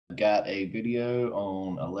got a video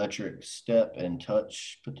on electric step and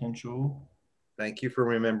touch potential. Thank you for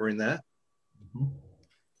remembering that.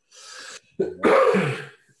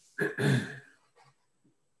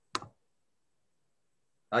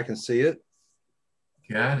 I can see it.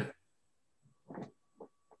 Got it.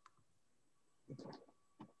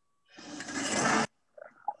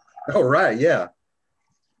 Oh, right. Yeah.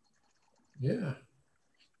 Yeah.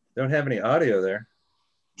 Don't have any audio there.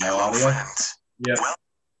 No audio? Yeah. Well,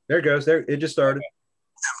 there it goes. There, it just started.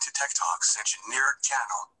 Welcome to Tech Talks Engineered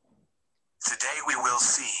Channel. Today we will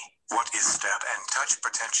see what is step and touch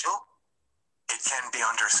potential. It can be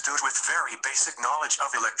understood with very basic knowledge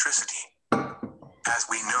of electricity. As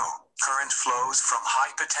we know, current flows from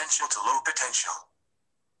high potential to low potential.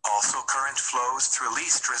 Also, current flows through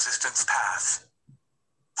least resistance paths.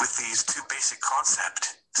 With these two basic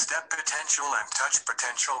concepts, step potential and touch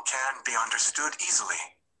potential can be understood easily.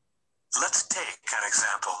 Let's take an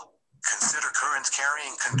example. Consider current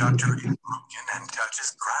carrying conductor is broken and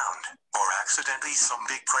touches ground, or accidentally some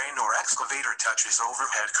big crane or excavator touches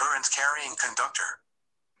overhead current carrying conductor.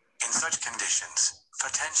 In such conditions,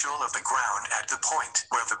 potential of the ground at the point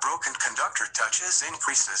where the broken conductor touches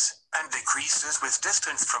increases and decreases with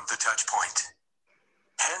distance from the touch point.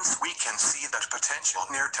 Hence, we can see that potential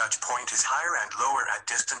near touch point is higher and lower at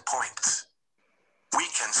distant points. We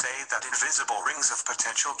can say that invisible rings of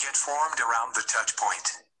potential get formed around the touch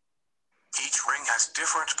point. Each ring has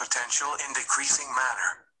different potential in decreasing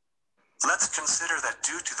manner. Let's consider that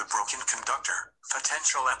due to the broken conductor,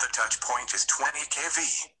 potential at the touch point is 20 kV.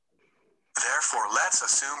 Therefore, let's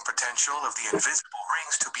assume potential of the invisible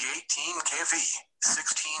rings to be 18 kV,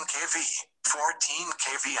 16 kV, 14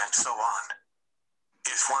 kV, and so on.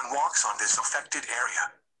 If one walks on this affected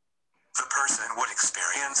area, the person would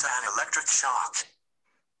experience an electric shock.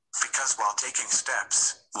 Because while taking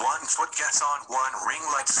steps, one foot gets on one ring,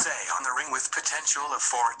 let's say on the ring with potential of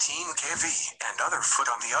 14 kV, and other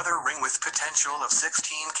foot on the other ring with potential of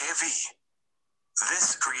 16 kV.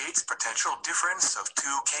 This creates potential difference of 2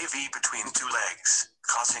 kV between two legs,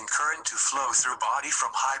 causing current to flow through body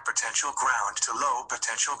from high potential ground to low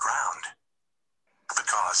potential ground.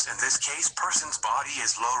 Because in this case person's body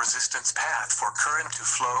is low resistance path for current to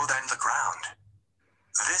flow than the ground.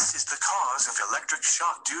 This is the cause of electric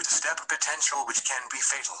shock due to step potential, which can be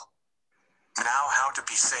fatal. Now, how to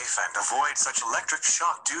be safe and avoid such electric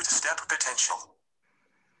shock due to step potential.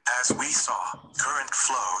 As we saw, current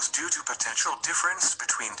flows due to potential difference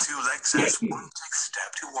between two legs as one takes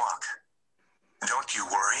step to walk. Don't you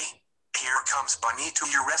worry. Here comes Bunny to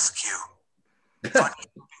your rescue. Bunny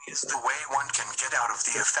is the way one can get out of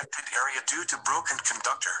the affected area due to broken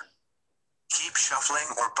conductor. Keep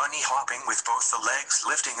shuffling or bunny hopping with both the legs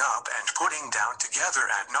lifting up and putting down together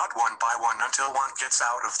and not one by one until one gets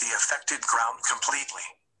out of the affected ground completely.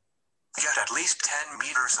 Get at least 10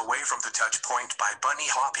 meters away from the touch point by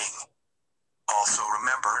bunny hopping. Also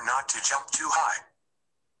remember not to jump too high.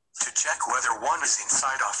 To check whether one is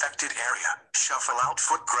inside affected area, shuffle out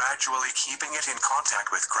foot gradually, keeping it in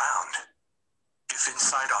contact with ground. If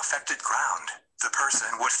inside affected ground, the person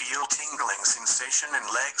would feel tingling sensation in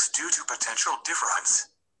legs due to potential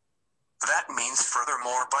difference. That means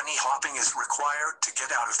furthermore bunny hopping is required to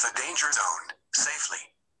get out of the danger zone safely.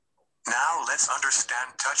 Now let's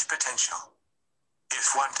understand touch potential.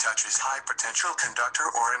 If one touches high potential conductor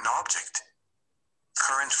or an object,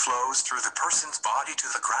 current flows through the person's body to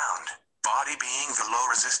the ground, body being the low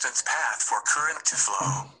resistance path for current to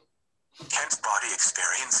flow. Hence body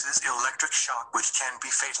experiences electric shock, which can be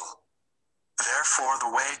fatal. Therefore,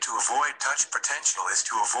 the way to avoid touch potential is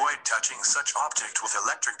to avoid touching such object with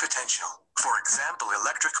electric potential, for example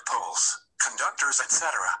electric poles, conductors,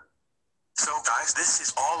 etc. So guys, this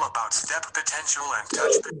is all about step potential and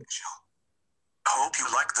touch potential. Hope you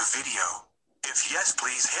like the video. If yes,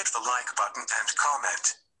 please hit the like button and comment.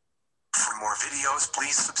 For more videos,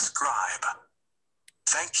 please subscribe.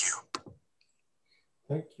 Thank you.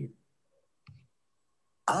 Thank you.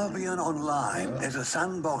 Albion Online is a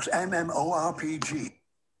sandbox MMORPG.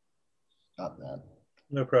 Stop that.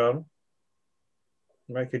 No problem.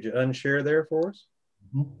 Mike, could you unshare there for us?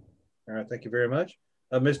 Mm-hmm. All right, thank you very much.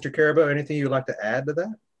 Mr. Carabo, anything you'd like to add to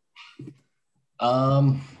that?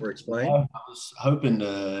 Or explain? I was hoping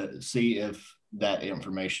to see if that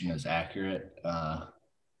information is accurate.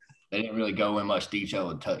 They didn't really go in much detail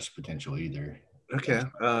with touch potential either. Okay.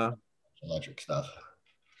 Electric stuff.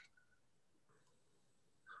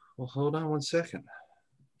 Well, hold on one second.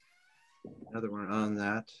 Another one on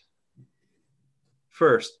that.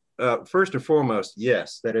 First and foremost,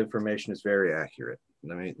 yes, that information is very accurate.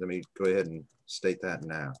 Let me go ahead and state that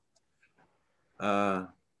now. Hold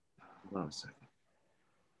on a second.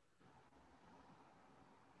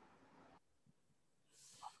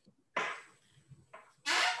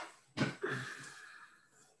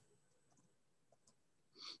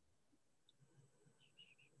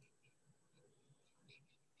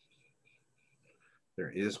 There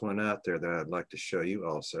is one out there that I'd like to show you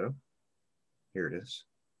also. Here it is.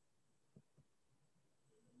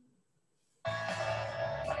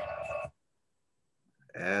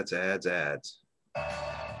 Ads, ads, ads.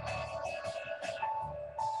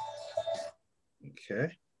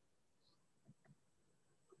 Okay.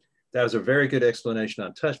 That was a very good explanation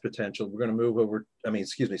on touch potential. We're going to move over,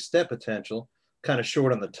 step potential, kind of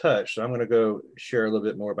short on the touch. So I'm going to go share a little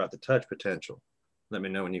bit more about the touch potential. Let me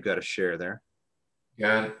know when you've got a share there.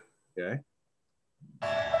 Got it. Okay.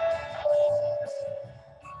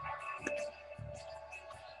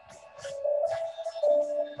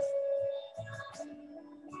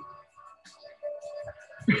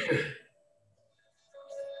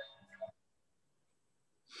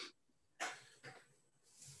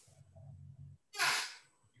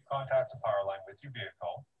 Contact the power line with your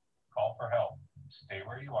vehicle, call for help, stay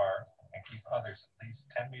where you are, and keep others at least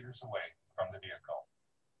 10 meters away from the vehicle.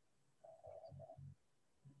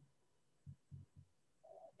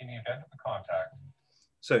 In the event of a contact.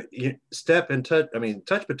 So step and touch,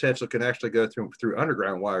 touch potential can actually go through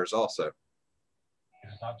underground wires also. It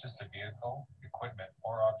is not just a vehicle, equipment,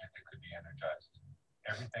 or object that could be energized.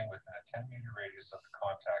 Everything within a 10-meter radius of the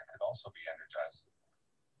contact could also be energized.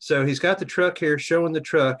 So he's got the truck here showing the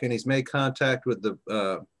truck, and he's made contact with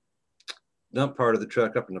the dump part of the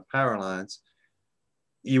truck up in the power lines.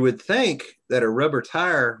 You would think that a rubber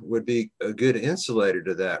tire would be a good insulator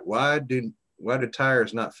to that. Why do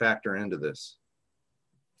tires not factor into this?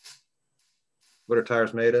 What are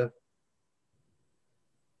tires made of?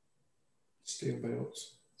 Steel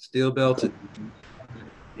belts. Steel belted.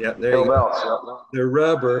 Yeah, there you go. They're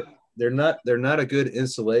rubber. They're not a good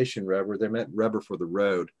insulation rubber. They're meant rubber for the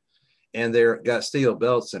road, and they're got steel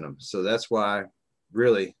belts in them. So that's why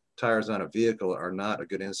really tires on a vehicle are not a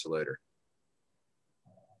good insulator.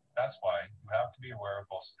 That's why you have to be aware of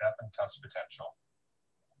both step and touch potential.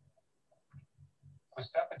 With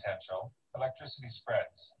step potential, electricity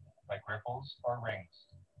spreads like ripples or rings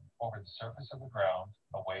over the surface of the ground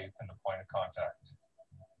away from the point of contact.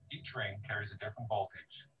 Each ring carries a different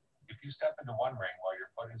voltage. If you step into one ring while your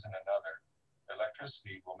foot is in another, the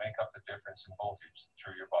electricity will make up the difference in voltage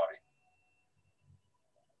through your body.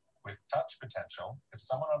 With touch potential, if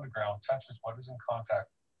someone on the ground touches what is in contact.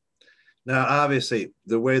 Now, obviously,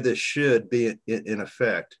 the way this should be in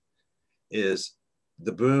effect is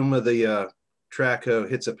the boom of the traco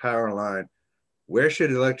hits a power line. Where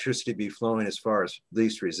should electricity be flowing as far as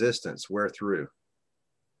least resistance? Where through?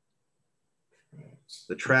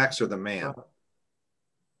 The tracks or the man?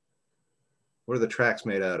 What are the tracks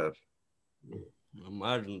made out of?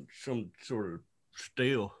 Imagine some sort of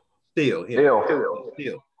steel. Steel, yeah.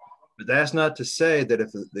 Steel. But that's not to say that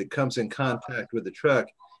if it comes in contact with the truck,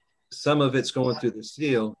 some of it's going through the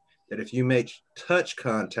steel, that if you make touch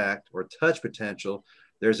contact or touch potential,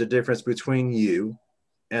 there's a difference between you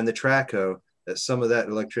and the traco, that some of that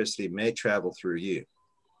electricity may travel through you.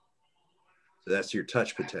 So that's your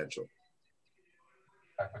touch potential.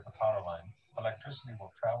 With the power line, electricity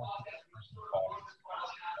will travel to the person's body.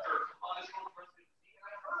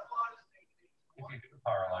 If you hit the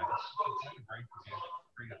power line, it's to break the vehicle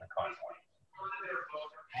free of the contact.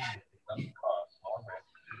 It doesn't cause more risk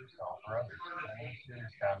to yourself or others than any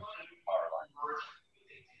serious damage to the power line.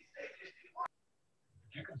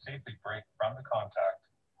 If you can safely break from the contact,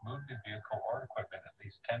 move the vehicle or equipment at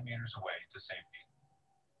least 10 meters away to safety.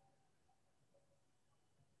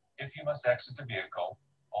 If you must exit the vehicle,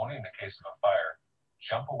 only in the case of a fire,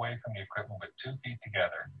 jump away from the equipment with 2 feet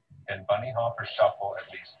together, then bunny hop or shuffle at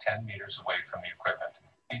least 10 meters away from the equipment.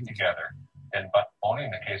 Feet together, then only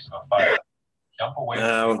in the case of a fire, jump away.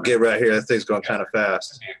 I'll get right here. That thing's going kind of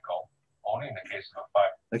fast. Vehicle, only in the case of a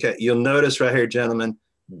fire. Okay, you'll notice right here, gentlemen,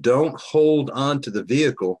 don't hold on to the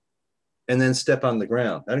vehicle and then step on the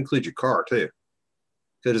ground. That includes your car too.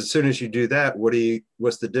 Because as soon as you do that,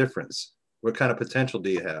 what's the difference? What kind of potential do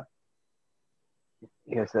you have?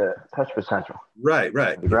 It's a touch potential. Right.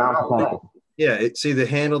 The ground potential. Yeah, see the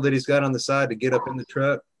handle that he's got on the side to get up in the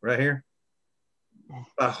truck right here?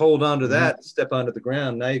 If I hold on to that, step onto the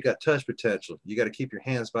ground, now you've got touch potential. You got to keep your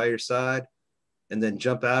hands by your side and then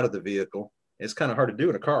jump out of the vehicle. It's kind of hard to do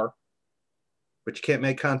in a car, but you can't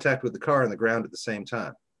make contact with the car and the ground at the same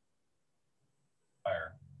time.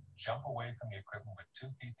 Fire. Jump away from the equipment with 2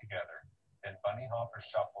 feet together, then bunny hop or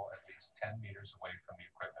shuffle at least 10 meters away from the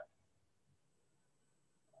equipment.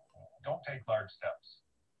 Don't take large steps,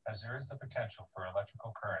 as there is the potential for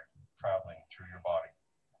electrical current traveling through your body.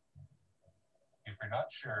 If you're not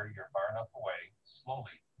sure you're far enough away,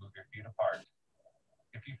 slowly move your feet apart.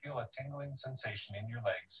 If you feel a tingling sensation in your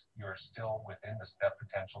legs, you are still within the step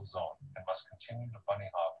potential zone and must continue to bunny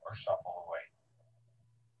hop or shuffle away.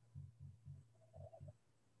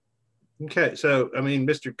 Okay, so I mean,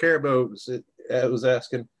 Mr. Carabo was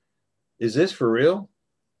asking, is this for real?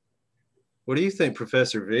 What do you think,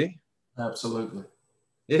 Professor V? Absolutely.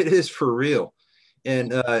 It is for real.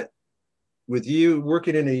 And with you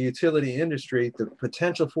working in a utility industry, the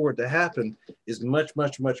potential for it to happen is much,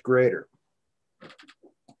 much, much greater.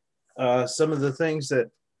 Some of the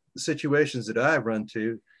situations that I've run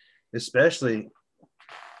to, especially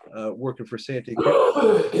working for Santee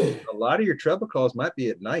Creek, a lot of your trouble calls might be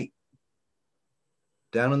at night,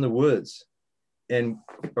 down in the woods. And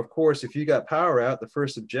of course, if you got power out, the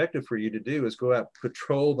first objective for you to do is go out,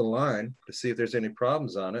 patrol the line to see if there's any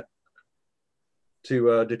problems on it,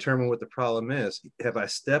 to determine what the problem is. Have I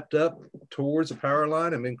stepped up towards a power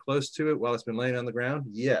line and been close to it while it's been laying on the ground?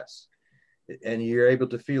 Yes. And you're able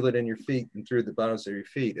to feel it in your feet and through the bottoms of your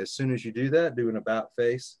feet. As soon as you do that, do an about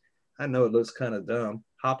face. I know it looks kind of dumb.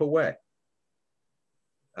 Hop away.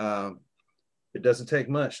 It doesn't take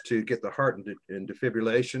much to get the heart in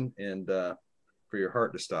defibrillation and for your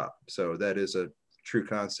heart to stop. So that is a true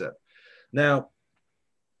concept. Now,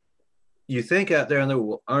 you think out there,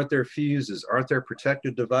 well, aren't there fuses? Aren't there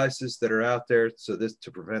protective devices that are out there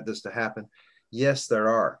to prevent this to happen? Yes, there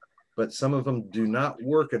are, but some of them do not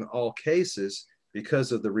work in all cases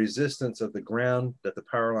because of the resistance of the ground that the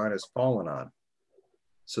power line has fallen on.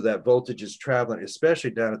 So that voltage is traveling,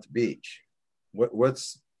 especially down at the beach.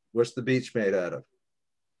 What's the beach made out of?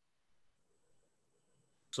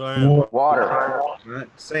 Sand. Water. Right?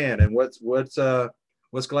 Sand. And what's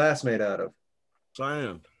glass made out of?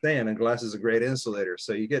 Sand. Sand, and glass is a great insulator.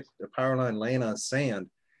 So you get a power line laying on sand,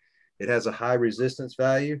 it has a high resistance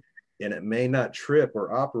value, and it may not trip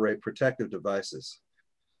or operate protective devices.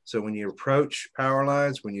 So when you approach power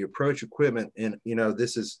lines, when you approach equipment, and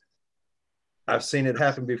I've seen it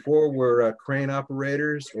happen before where crane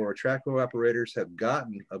operators or trackhoe operators have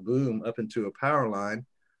gotten a boom up into a power line.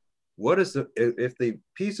 If the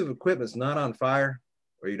piece of equipment is not on fire,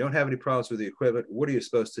 or you don't have any problems with the equipment, what are you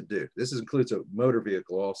supposed to do? This includes a motor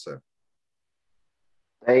vehicle also.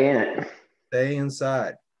 Stay in it. Stay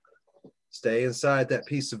inside. Stay inside that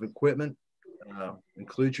piece of equipment.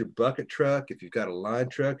 Include your bucket truck. If you've got a line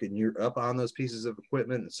truck and you're up on those pieces of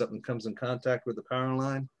equipment and something comes in contact with the power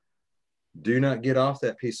line, do not get off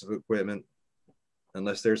that piece of equipment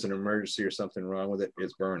unless there's an emergency or something wrong with it.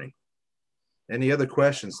 It's burning. Any other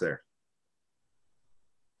questions there?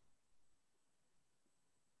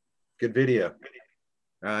 Good video.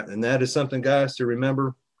 And that is something, guys, to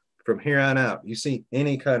remember from here on out. You see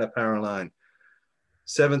any kind of power line,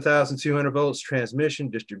 7,200 volts transmission,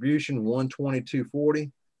 distribution, 120,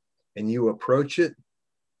 240, and you approach it,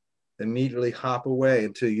 immediately hop away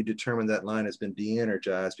until you determine that line has been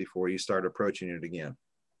de-energized before you start approaching it again.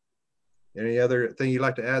 Any other thing you'd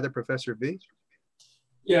like to add there, Professor V?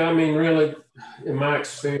 Yeah, I mean, really, in my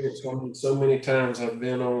experience, I mean, so many times I've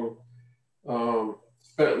been on,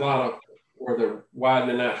 spent a lot of where they're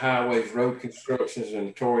widening out highways, road constructions are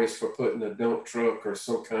notorious for putting a dump truck or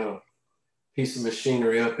some kind of piece of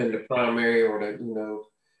machinery up in the primary, or that,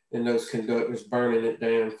 in those conductors, burning it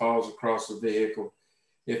down, falls across the vehicle.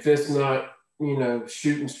 If it's not,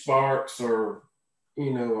 shooting sparks or,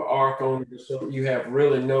 an arc on it or something, you have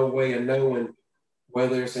really no way of knowing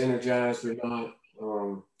whether it's energized or not.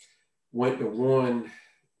 Went to one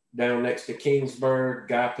down next to Kingsburg,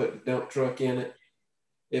 guy put the dump truck in it.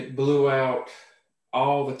 It blew out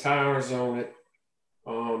all the tires on it.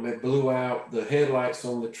 It blew out the headlights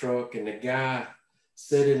on the truck, and the guy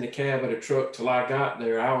sat in the cab of the truck till I got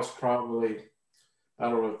there. I was probably,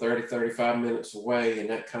 30, 35 minutes away, and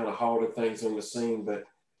that kind of halted things on the scene. But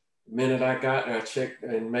the minute I got there, I checked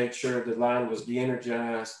and made sure the line was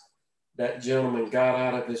de-energized. That gentleman got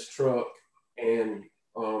out of his truck and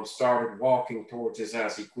started walking towards his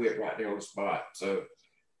house. He quit right there on the spot. So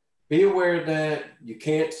be aware of that. You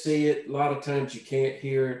can't see it. A lot of times you can't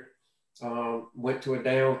hear it. Went to a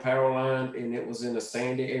down power line, and it was in a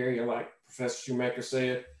sandy area, like Professor Shoemaker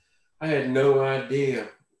said. I had no idea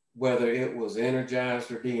whether it was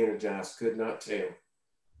energized or de-energized. Could not tell.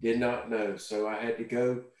 Did not know. So I had to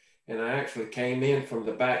go, and I actually came in from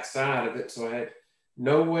the back side of it. So I had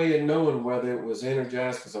no way of knowing whether it was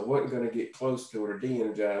energized because I wasn't going to get close to it or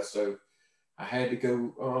de-energized. So I had to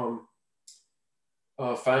go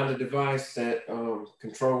find a device that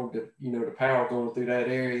controlled the power going through that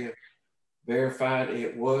area. Verified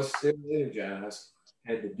it was still energized.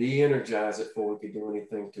 Had to de-energize it before we could do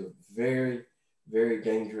anything to it. Very, very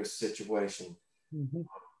dangerous situation. Mm-hmm.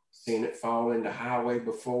 Seen it fall into highway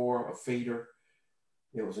before, a feeder.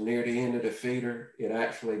 It was near the end of the feeder. It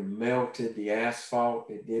actually melted the asphalt.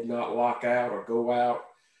 It did not lock out or go out.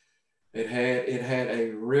 It had a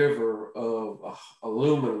river of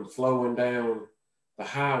aluminum flowing down the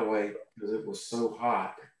highway because it was so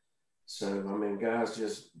hot. So, I mean,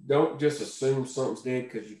 guys, don't just assume something's dead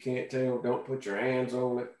because you can't tell. Don't put your hands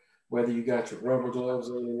on it, whether you got your rubber gloves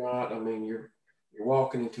on or not. I mean, you're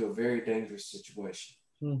walking into a very dangerous situation.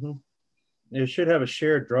 Mm-hmm. You should have a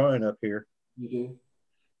shared drawing up here. You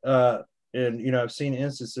do. And, you know, I've seen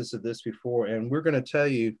instances of this before, and we're going to tell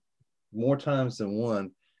you more times than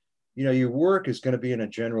one, you know, your work is going to be in a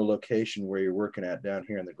general location where you're working at down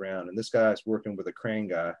here in the ground. And this guy's working with a crane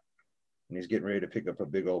guy, and he's getting ready to pick up a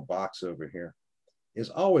big old box over here. Is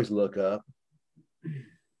always look up.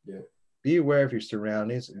 Yeah. Be aware of your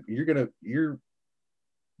surroundings. You're gonna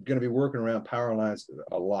be working around power lines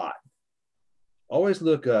a lot. Always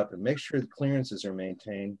look up and make sure the clearances are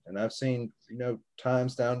maintained. And I've seen, you know,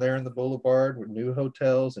 times down there in the boulevard with new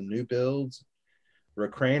hotels and new builds where a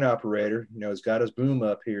crane operator, you know, has got his boom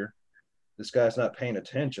up here. This guy's not paying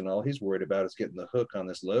attention. All he's worried about is getting the hook on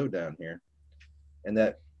this load down here. And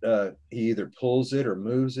that he either pulls it or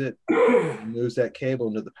moves it, moves that cable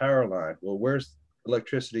into the power line. Well, where's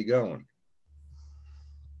electricity going?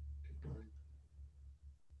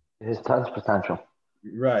 His touch potential.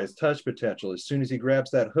 Right, it's touch potential. As soon as he grabs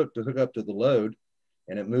that hook to hook up to the load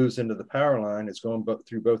and it moves into the power line, it's going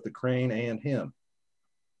through both the crane and him.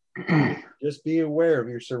 Just be aware of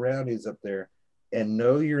your surroundings up there and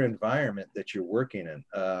know your environment that you're working in.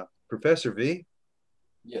 Professor V?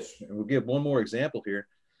 Yes. We'll give one more example here.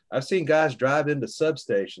 I've seen guys drive into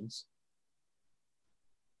substations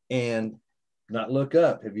and not look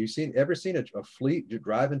up. Have you ever seen a fleet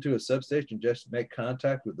drive into a substation just to make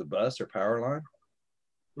contact with the bus or power line?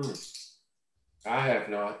 I have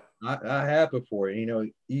not. I have before. You know,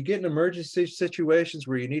 you get in emergency situations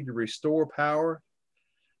where you need to restore power.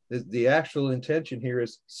 The actual intention here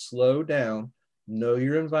is slow down, know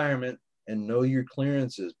your environment, and know your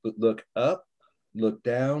clearances. But look up, look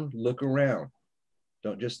down, look around.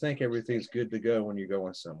 Don't just think everything's good to go when you're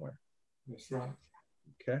going somewhere. That's right.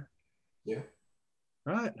 Okay. Yeah.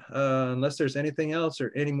 All right. Unless there's anything else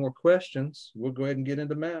or any more questions, we'll go ahead and get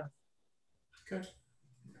into math. Okay.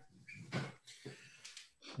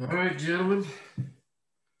 All right, gentlemen.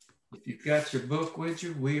 If you've got your book with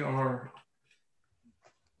you, we are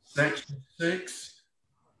section 6.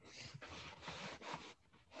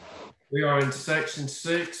 We are in section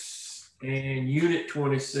 6 and unit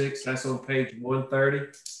 26. That's on page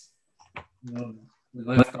 130. We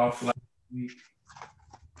left off last week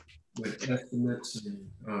with estimates and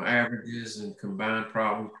averages and combined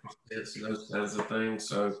problem percents and those kinds of things.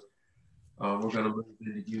 So we're going to move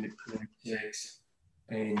into unit 26.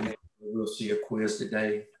 And we'll see a quiz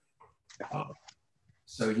today.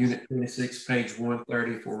 So unit 26, page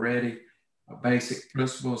 130, if we're ready. Basic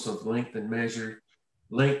principles of length and measure.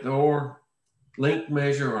 Length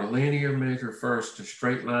measure or linear measure first to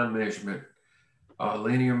straight line measurement.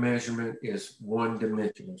 Linear measurement is one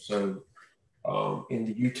dimensional. So in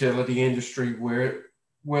the utility industry,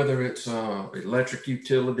 whether it's electric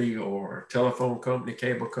utility or telephone company,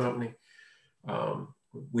 cable company,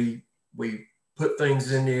 we put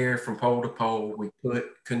things in the air from pole to pole. We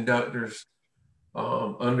put conductors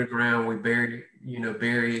underground. We bury,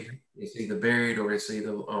 it's either buried or it's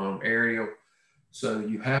either aerial. So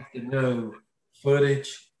you have to know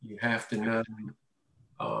footage. You have to know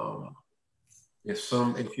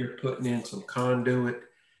if you're putting in some conduit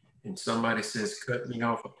and somebody says, cut me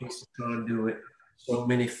off a piece of conduit, so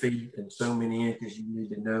many feet and so many inches, you need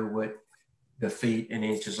to know what the feet and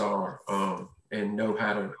inches are and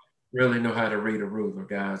really know how to read a ruler,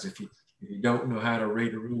 guys. If you don't know how to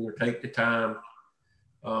read a ruler, take the time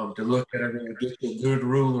to look at it and get you a good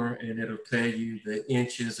ruler, and it'll tell you the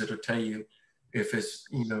inches. It'll tell you if it's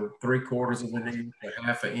 3/4 of an inch, a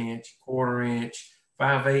half an inch, 1/4 inch,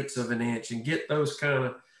 5/8 of an inch, and get those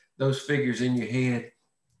figures in your head.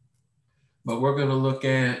 But we're going to look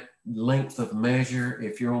at length of measure.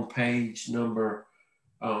 If you're on page number,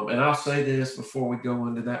 and I'll say this before we go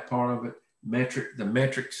into that part of it, the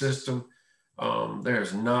metric system.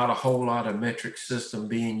 There's not a whole lot of metric system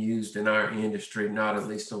being used in our industry, not at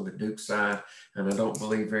least on the Duke side. And I don't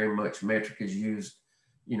believe very much metric is used,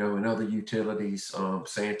 in other utilities,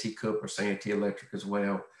 Santee Cook or Santee Electric as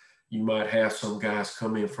well. You might have some guys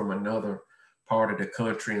come in from another part of the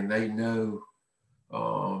country and they know,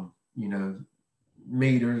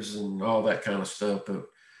 meters and all that kind of stuff, but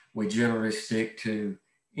we generally stick to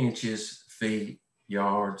inches, feet,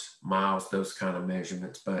 yards, miles, those kind of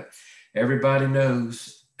measurements. But everybody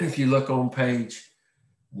knows, if you look on page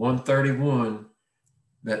 131,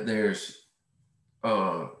 that there's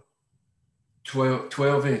 12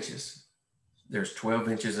 inches. There's 12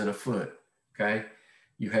 inches in a foot, okay?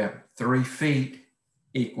 you have 3 feet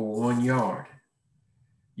equal 1 yard.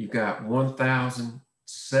 You got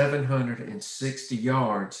 1,760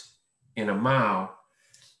 yards in a mile.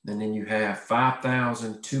 And then you have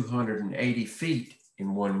 5,280 feet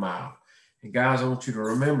in 1 mile. And guys, I want you to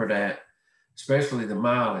remember that, especially the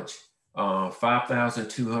mileage,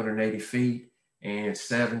 5,280 feet and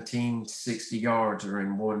 1,760 yards are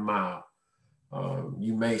in 1 mile.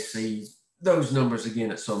 You may see those numbers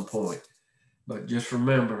again at some point, but just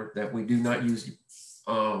remember that we do not use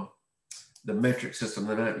the metric system.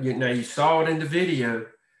 Now you saw it in the video.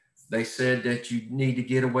 They said that you need to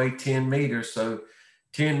get away 10 meters. So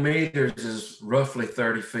 10 meters is roughly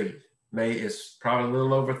 30 feet. It's probably a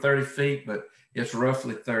little over 30 feet, but it's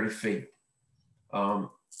roughly 30 feet.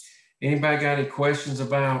 Anybody got any questions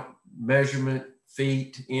about measurement,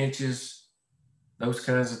 feet, inches, those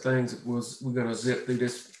kinds of things? We're going to zip through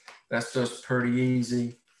this. That's just pretty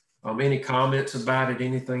easy. Any comments about it?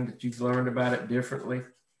 Anything that you've learned about it differently?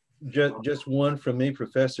 Just one from me,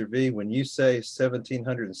 Professor V. When you say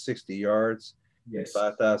 1,760 yards, yes,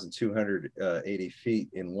 5,280 feet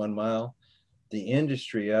in 1 mile, the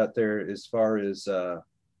industry out there, as far as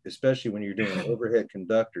especially when you're doing overhead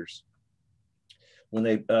conductors, when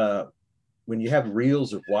you have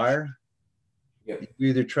reels of wire, yep, you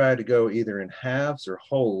either try to go either in halves or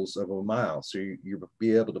wholes of a mile, so you'll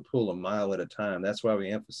be able to pull a mile at a time. That's why we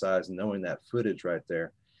emphasize knowing that footage right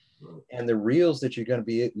there. And the reels that you're going to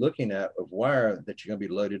be looking at of wire that you're going to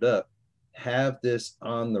be loaded up have this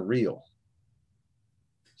on the reel.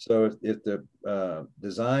 So if the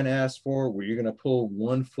design asks for where you're going to pull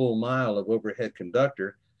 1 full mile of overhead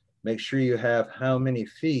conductor, make sure you have how many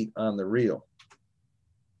feet on the reel.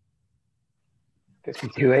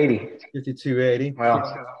 5280. 5280. Well,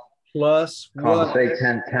 Plus what? compensate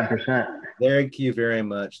 10%. Thank you very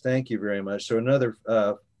much. Thank you very much. So another,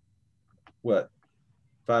 what?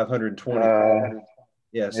 520.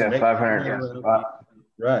 Yeah, so yeah, 500.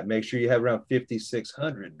 Right. Make sure you have around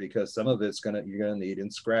 5,600 because some of it's you're gonna need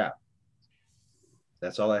in scrap.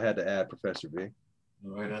 That's all I had to add, Professor B.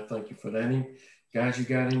 All right, I thank you for that. Guys, you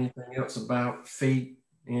got anything else about feet,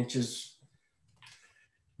 inches,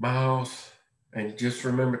 miles? And just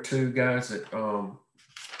remember too, guys, that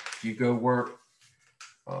if you go work,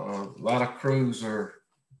 a lot of crews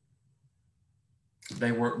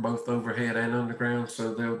they work both overhead and underground,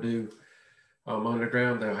 so they'll do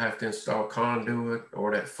underground, they'll have to install conduit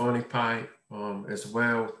or that funny pipe as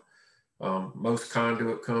well. Most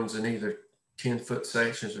conduit comes in either 10-foot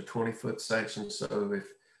sections or 20-foot sections. So if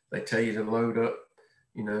they tell you to load up,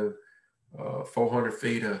 400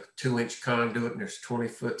 feet of 2-inch conduit and there's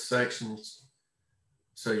 20-foot sections,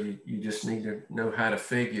 so you just need to know how to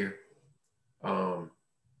figure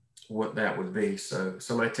what that would be. So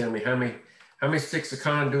somebody tell me how many sticks of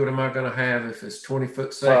conduit am I going to have if it's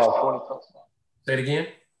 20-foot section? 12. Say it again.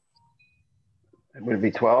 It would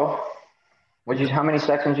be 12. How many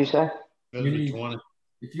sections you say? You need, 20.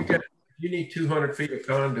 if you need 200 feet of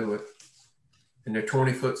conduit and they're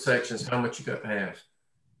 20-foot sections, how much you got to have?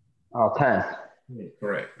 Oh, 10. Yeah,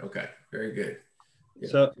 correct. Okay. Very good. Yeah.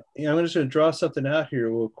 So I'm just going to draw something out here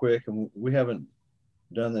real quick, and we haven't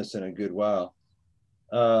done this in a good while.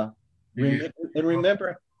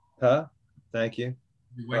 Remember, huh? Thank you.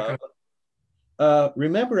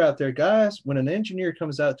 Remember out there, guys, when an engineer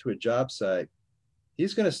comes out to a job site,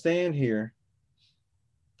 he's going to stand here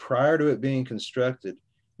prior to it being constructed.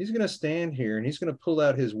 He's going to stand here and he's going to pull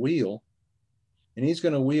out his wheel and he's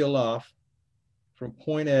going to wheel off from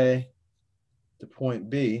point A to point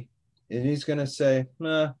B. And he's going to say,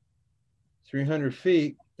 300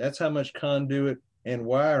 feet, that's how much conduit and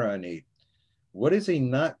wire I need. What is he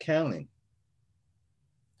not counting?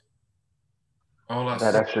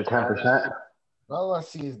 That extra 10%? All I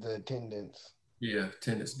see is the attendance. Yeah,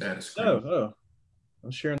 attendance data screen. Oh,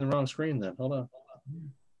 I'm sharing the wrong screen then. Hold on.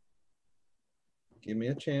 Give me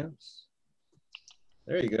a chance.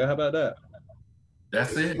 There you go. How about that?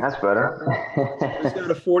 That's it. That's better. He's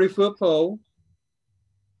got a 40-foot pole.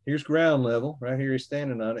 Here's ground level. Right here, he's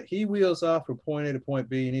standing on it. He wheels off from point A to point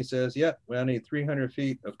B, and he says, yep, well, I need 300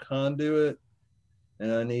 feet of conduit,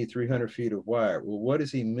 and I need 300 feet of wire. Well, what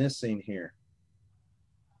is he missing here?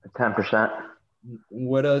 10%.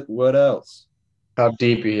 What else? How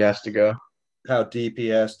deep he has to go. How deep he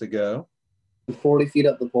has to go. 40 feet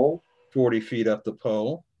up the pole. 40 feet up the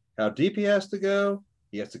pole. How deep he has to go?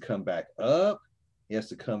 He has to come back up. He has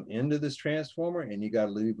to come into this transformer, and you got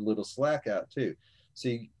to leave a little slack out too.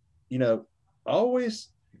 See, always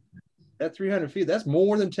at 300 feet, that's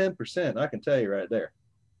more than 10%. I can tell you right there.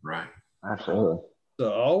 Right. Absolutely.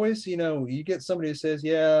 So always, you get somebody who says,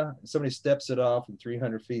 yeah, somebody steps it off in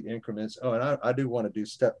 300 feet increments. Oh, and I do want to do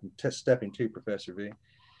stepping too, Professor V.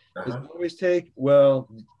 Does it always take,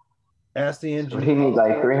 ask the Would engineer. he need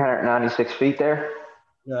like 396 feet there?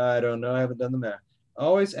 I don't know. I haven't done the math.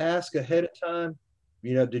 Always ask ahead of time,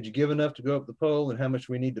 did you give enough to go up the pole and how much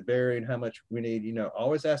we need to bury and how much we need,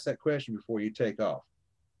 always ask that question before you take off.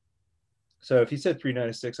 So if he said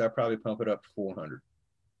 396, I'd probably pump it up to 400.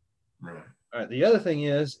 Right. All right. The other thing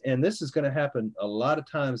is, and this is going to happen a lot of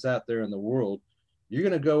times out there in the world, you're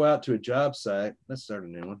going to go out to a job site. Let's start a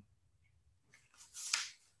new one.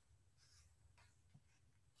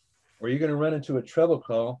 Or you're going to run into a trouble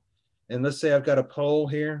call. And let's say I've got a pole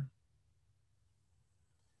here.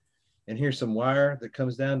 And here's some wire that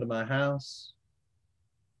comes down to my house.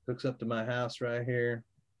 Hooks up to my house right here.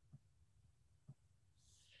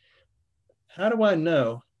 How do I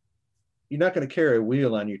know you're not going to carry a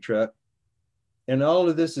wheel on your truck? And all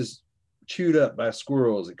of this is chewed up by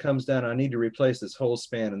squirrels. It comes down. I need to replace this whole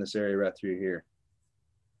span in this area right through here.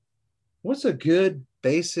 What's a good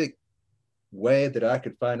basic way that I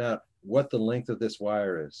could find out what the length of this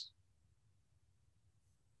wire is?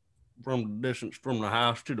 From the distance from the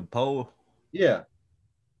house to the pole? Yeah.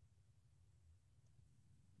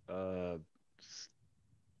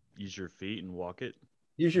 Use your feet and walk it.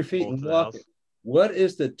 Use your feet and walk it. What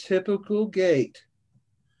is the typical gait?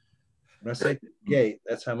 When I say gait,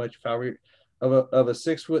 that's how much power of a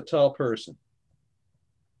 6 foot tall person.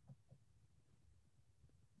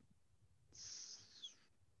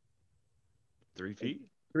 3 feet.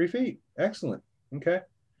 3 feet. Excellent. Okay.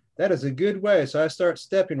 That is a good way. So I start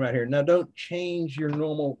stepping right here. Now don't change your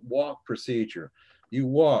normal walk procedure. You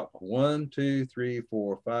walk 1, 2, 3,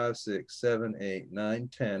 4, 5, 6, 7, 8, 9,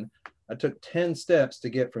 10. I took 10 steps to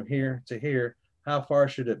get from here to here. How far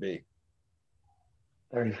should it be?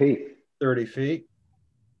 30 feet. 30 feet.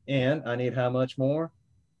 And I need how much more?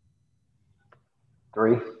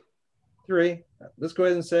 3. 3. Let's go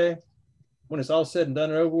ahead and say, when it's all said and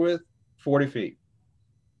done and over with, 40 feet.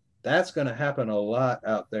 That's going to happen a lot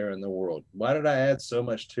out there in the world. Why did I add so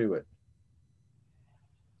much to it?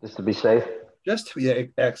 Just to be safe. Yeah,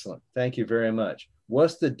 excellent. Thank you very much.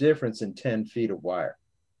 What's the difference in 10 feet of wire?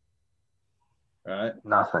 All right.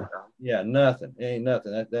 Nothing. Yeah, nothing. Ain't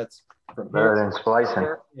nothing. That's from better than splicing.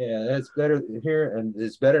 Yeah, that's better here, and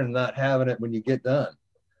it's better than not having it when you get done.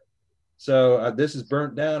 So this is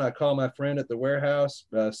burnt down. I call my friend at the warehouse,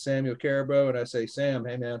 Samuel Carabo, and I say, Sam,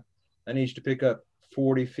 hey man, I need you to pick up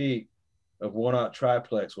 40 feet of 1/0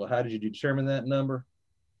 triplex. Well, how did you determine that number?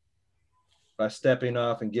 By stepping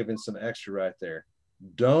off and giving some extra right there.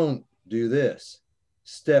 Don't do this.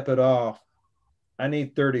 Step it off. I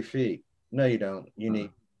need 30 feet. No, you don't. You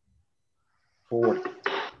need 40.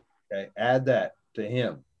 Okay, add that to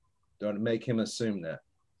him. Don't make him assume that.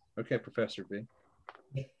 Okay, Professor B.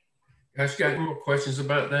 Guys, got any more questions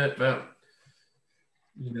about that? About,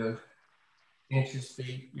 inches,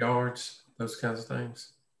 feet, yards, those kinds of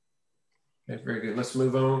things? Okay, very good. Let's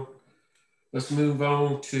move on. Let's move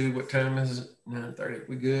on to, what time is it? 9:30.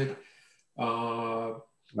 We good?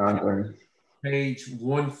 9:30. Page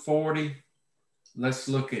 140. Let's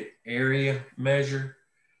look at area measure.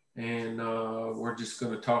 And we're just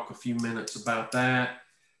going to talk a few minutes about that.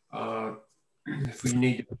 If we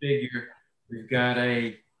need to figure, we've got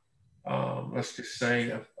a, let's just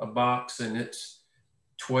say a box, and it's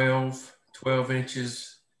 12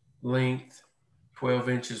 inches length, 12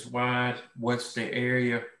 inches wide. What's the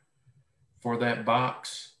area for that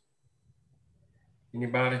box?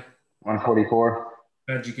 Anybody? 144.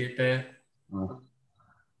 How'd you get that?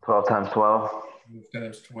 12 times 12. 12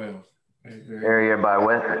 times 12. Area by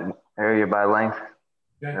width, area by length,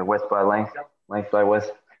 okay. Or width by length, length by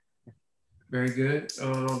width. Very good.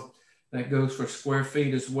 That goes for square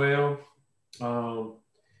feet as well.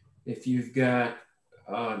 If you've got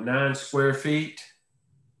 9 square feet,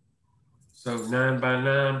 so 9 by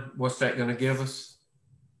 9, what's that going to give us?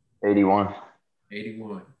 81.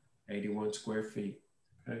 81 square feet.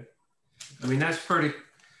 Okay. I mean, that's pretty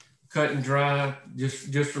cut and dry.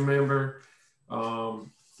 Just remember,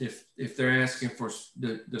 if they're asking for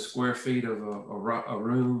the square feet of a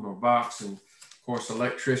room or box, and of course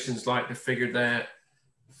electricians like to figure that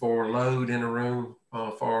for load in a room,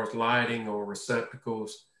 as far as lighting or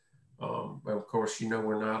receptacles. But of course,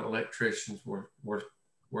 we're not electricians.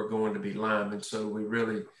 We're going to be linemen, so we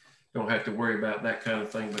really don't have to worry about that kind of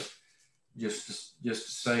thing. But just to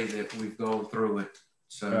say that we've gone through it.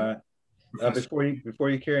 So before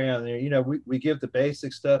you carry on there, we give the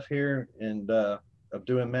basic stuff here and of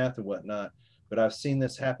doing math and whatnot, but I've seen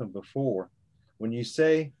this happen before. When you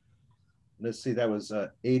say, let's see, that was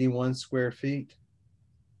 81 square feet.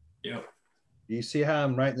 Yep. Do you see how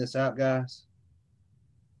I'm writing this out, guys?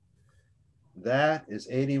 That is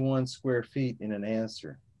 81 square feet in an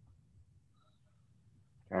answer.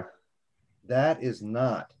 Okay. That is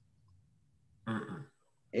not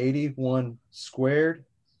 81 squared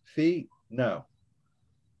feet. No.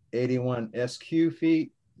 81 SQ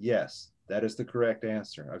feet. Yes, that is the correct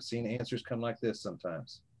answer. I've seen answers come like this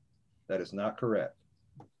sometimes. That is not correct.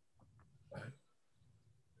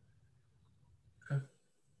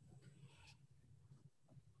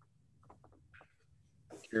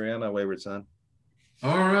 Carry on, my wayward son.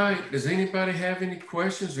 All right. Does anybody have any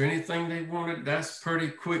questions or anything they wanted? That's pretty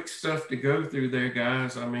quick stuff to go through there,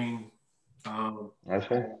 guys. I mean, That's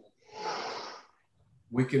it.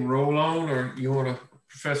 we can roll on, or you want to,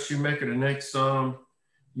 Professor Shoemaker, the next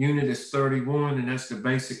unit is 31, and that's the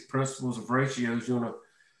basic principles of ratios. You want to?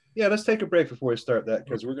 Yeah, let's take a break before we start that,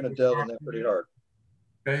 because we're going to delve in that pretty hard.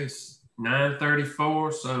 Okay,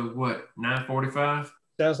 9:34. So what? 9:45.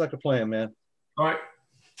 Sounds like a plan, man. All right.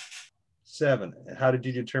 7. How did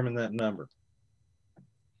you determine that number?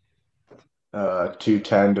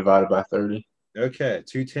 210 divided by 30. Okay,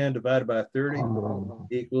 210 divided by 30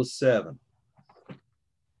 equals 7.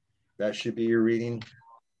 That should be your reading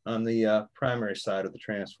on the primary side of the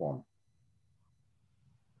transformer.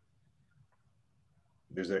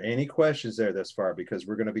 Is there any questions there thus far? Because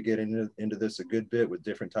we're going to be getting into this a good bit with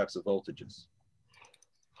different types of voltages.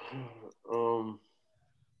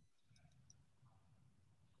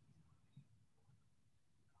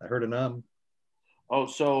 I heard a Oh,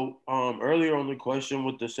 so earlier on the question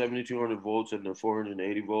with the 7,200 volts and the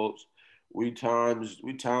 480 volts, we times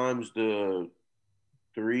the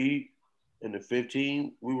 3 and the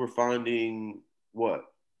 15. We were finding what?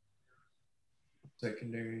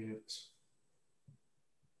 Secondary amps.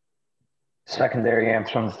 Secondary amps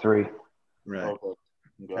from the 3. Right. Okay.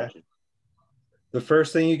 Gotcha. The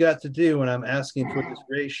first thing you got to do when I'm asking for this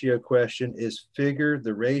ratio question is figure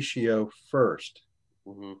the ratio first.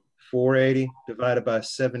 480 divided by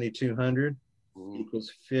 7,200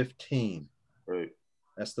 equals 15. Right.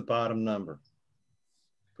 That's the bottom number.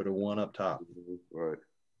 Put a 1 up top. Right.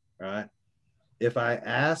 All right. If I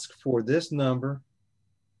ask for this number,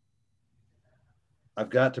 I've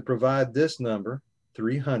got to provide this number,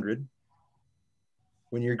 300.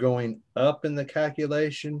 When you're going up in the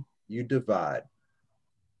calculation, you divide.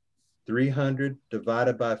 300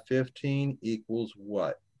 divided by 15 equals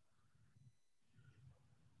what?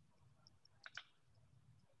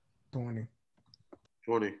 20.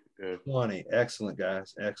 20. Yeah. 20. Excellent,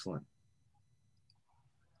 guys. Excellent.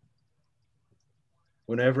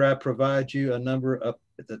 Whenever I provide you a number up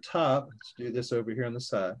at the top, let's do this over here on the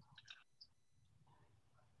side.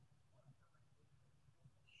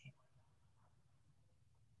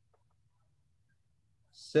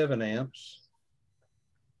 Seven amps.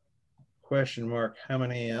 Question mark, how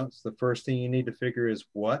many amps? The first thing you need to figure is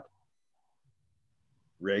what?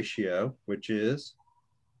 Ratio, which is?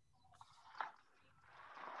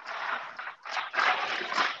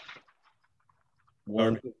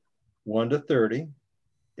 One to 30.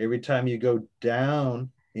 Every time you go down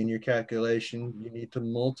in your calculation, you need to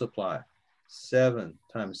multiply. 7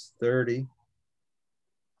 times 30.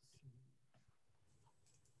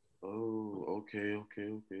 Oh, okay.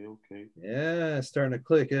 Yeah, it's starting to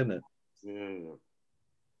click, isn't it? Yeah.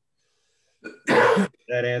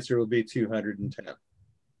 That answer will be 210.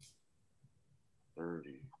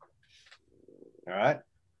 30. All right.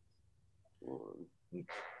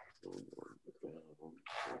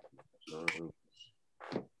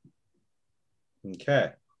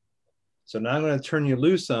 Okay. So now I'm going to turn you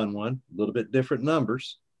loose on one, a little bit different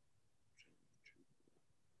numbers.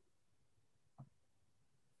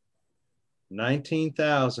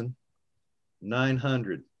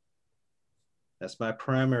 $19,900. That's my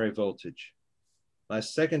primary voltage. My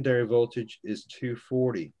secondary voltage is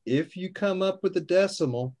 240. If you come up with a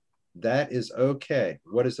decimal, that is okay.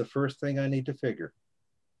 What is the first thing I need to figure?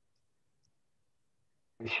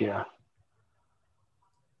 Ratio.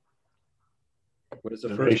 What is the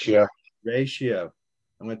first ratio? Ratio.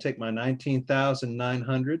 I'm going to take my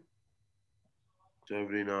 19,900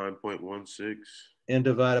 79.16 and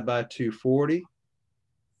divide it by 240.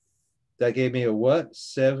 That gave me a what?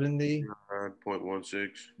 79.16.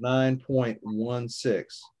 9.16.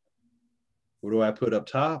 What do I put up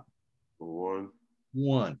top? 1.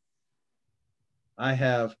 1. I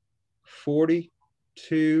have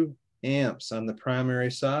 42 amps on the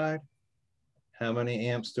primary side. How many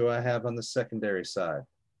amps do I have on the secondary side?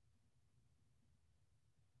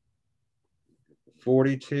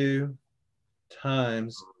 42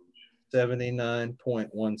 times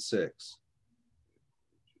 79.16.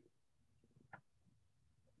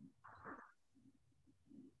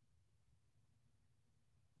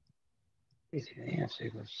 amps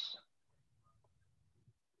equals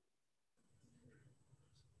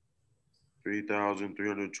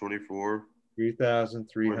 3,324.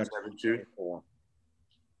 3,324.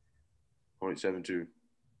 0.72.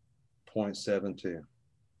 0.72.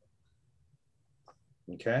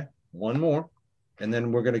 Okay, one more, and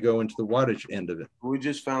then we're going to go into the wattage end of it. We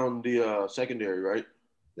just found the secondary, right?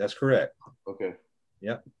 That's correct. Okay.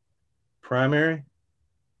 Yep. Primary,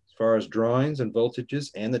 as far as drawings and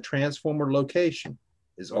voltages and the transformer location,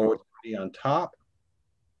 is always going to be on top.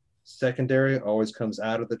 Secondary always comes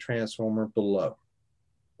out of the transformer below.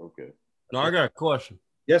 Okay. Now I got a question.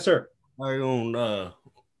 Yes, sir. How you on?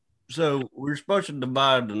 So we're supposed to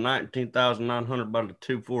divide the 19,900 by the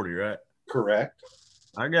 240, right? Correct.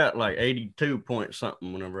 I got like 82 point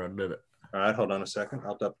something whenever I did it. All right, hold on a second.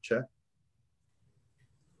 I'll double check.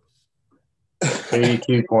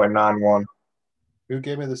 82.91. Who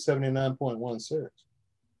gave me the 79.16?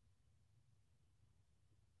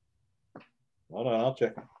 Hold on, I'll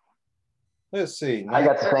check. Let's see. I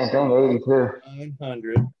got the same thing, 82.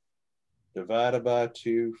 900 divided by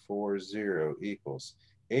 240 equals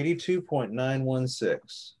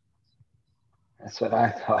 82.916. That's what I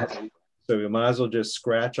thought. So we might as well just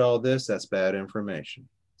scratch all this. That's bad information.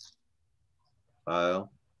 File,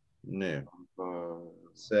 new.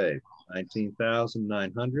 Save.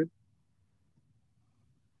 19,900.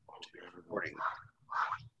 240.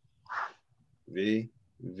 V.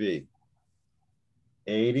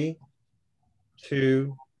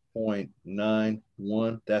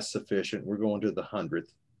 82.91. That's sufficient. We're going to the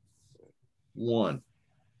 100th. 1.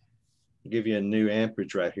 I'll give you a new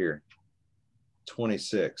amperage right here.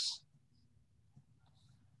 26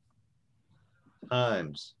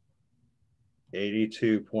 times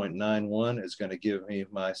 82.91 is going to give me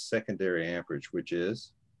my secondary amperage, which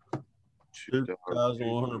is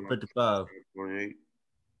 2,155.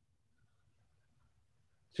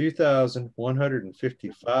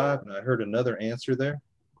 2,155. And I heard another answer there.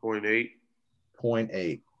 0.8.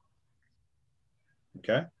 0.8.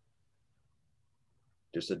 Okay.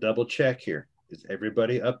 Just a double check here. Is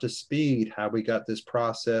everybody up to speed how we got this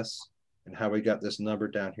process and how we got this number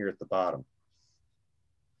down here at the bottom?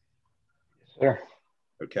 Sure.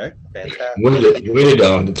 Okay, fantastic. Where did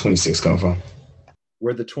the 26 come from?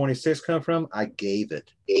 Where the 26 come from? I gave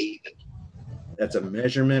it. That's a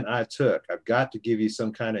measurement I took. I've got to give you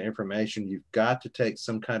some kind of information. You've got to take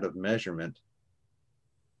some kind of measurement.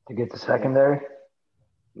 To get the secondary?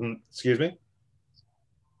 Excuse me?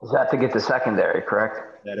 Is that to get the secondary,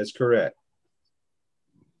 correct? That is correct.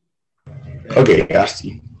 Okay, got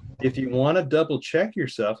you. If you want to double check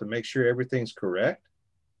yourself and make sure everything's correct,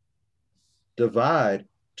 divide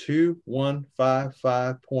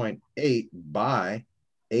 2155.8 by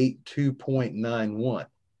 82.91.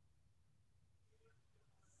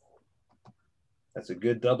 That's a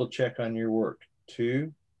good double check on your work.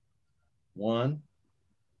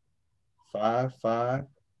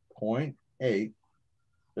 2155.8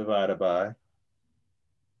 divided by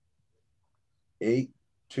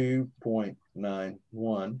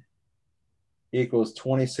 82.91 equals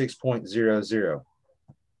 26.00.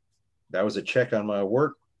 That was a check on my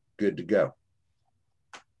work. Good to go.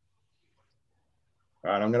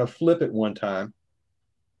 All right, I'm going to flip it one time.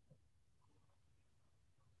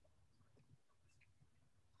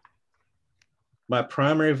 My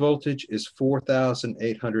primary voltage is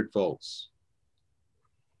 4,800 volts.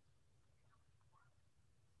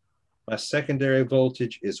 My secondary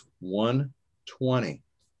voltage is 120.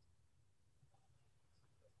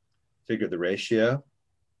 Figure the ratio.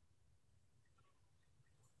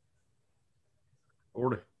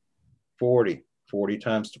 40. 40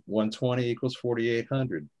 times 120 equals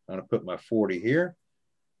 4,800. I'm going to put my 40 here.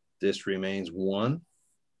 This remains 1.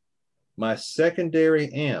 My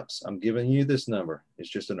secondary amps, I'm giving you this number. It's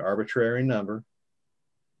just an arbitrary number,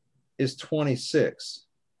 is 26.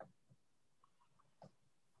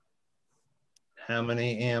 How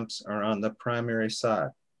many amps are on the primary side?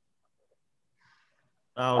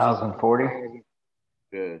 1,040.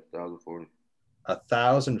 Yeah, 1,040.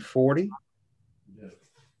 1,040?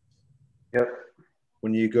 Yep.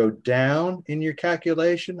 When you go down in your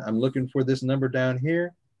calculation, I'm looking for this number down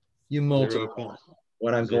here. You multiply.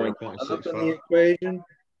 When I'm going up in the equation,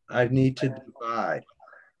 I need to divide.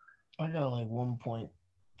 I got like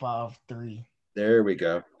 1.53. There we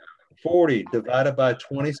go. 40 divided by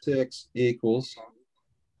 26 equals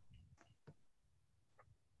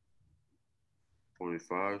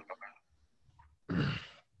 25.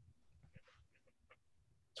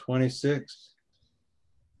 26,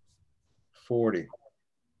 40.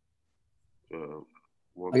 I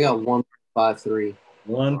got 1.53.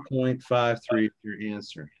 1.53 is your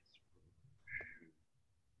answer.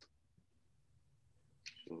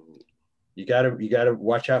 You gotta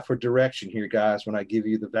watch out for direction here, guys. When I give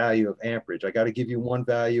you the value of amperage, I got to give you one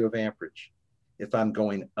value of amperage. If I'm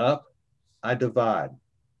going up, I divide.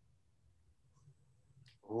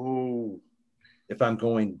 Oh. If I'm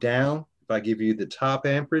going down, if I give you the top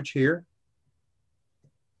amperage here,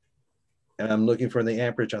 and I'm looking for the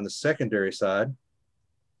amperage on the secondary side,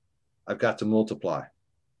 I've got to multiply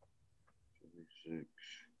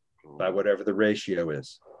by whatever the ratio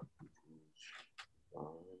is.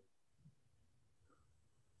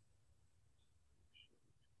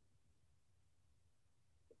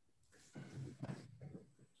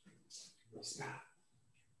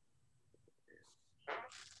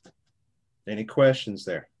 Any questions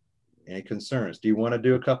there? Any concerns? Do you want to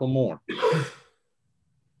do a couple more?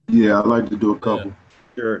 Yeah, I'd like to do a couple.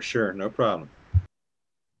 Sure, no problem.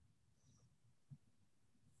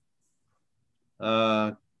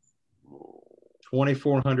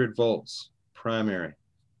 2400 volts primary.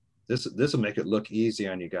 This will make it look easy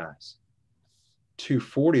on you guys.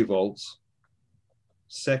 240 volts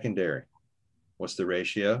secondary. What's the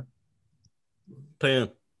ratio? 10.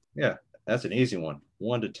 Yeah, that's an easy one.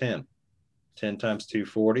 1 to 10. 10 times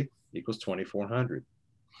 240 equals 2400.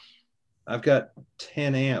 I've got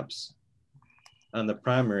 10 amps on the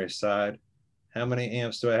primary side. How many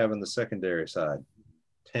amps do I have on the secondary side?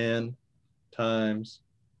 10 times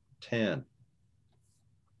 10.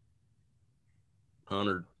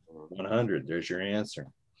 100. 100. There's your answer.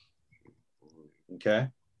 Okay.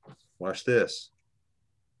 Watch this.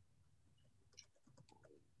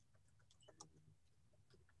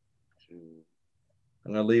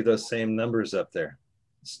 I'm going to leave those same numbers up there.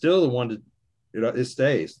 Still the one to, it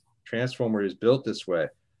stays. Transformer is built this way.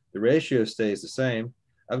 The ratio stays the same.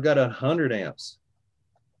 I've got 100 amps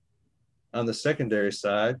on the secondary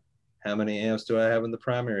side. How many amps do I have on the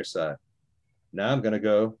primary side? Now I'm going to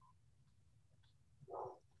go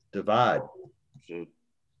divide. So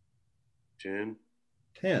 10.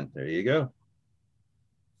 10. There you go.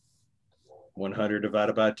 100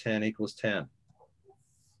 divided by 10 equals 10.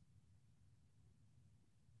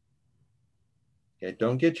 Okay,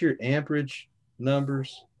 don't get your amperage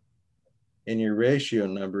numbers and your ratio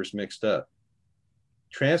numbers mixed up.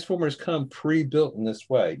 Transformers come pre-built in this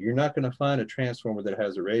way. You're not going to find a transformer that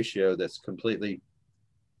has a ratio that's completely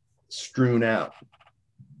strewn out.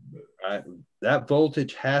 Right? That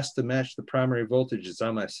voltage has to match the primary voltage that's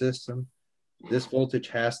on my system. This voltage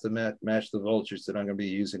has to match the voltage that I'm going to be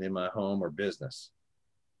using in my home or business.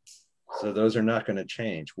 So those are not going to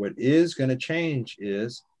change. What is going to change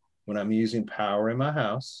is when I'm using power in my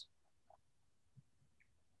house,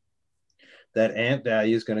 that amp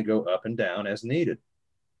value is going to go up and down as needed.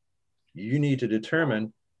 You need to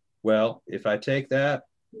determine, well, if I take that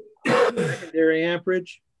secondary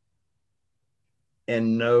amperage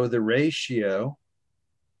and know the ratio,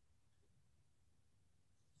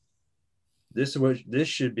 this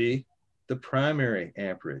should be the primary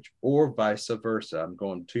amperage, or vice versa. I'm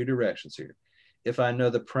going two directions here. If I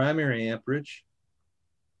know the primary amperage,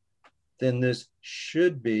 then this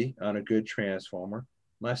should be, on a good transformer,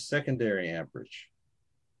 my secondary amperage.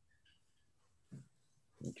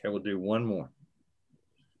 Okay, we'll do one more.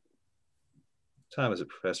 What time is it,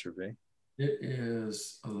 Professor V? It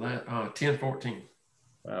is 10:14.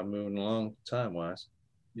 I'm moving along time-wise.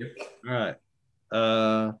 Yep. All right.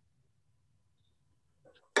 All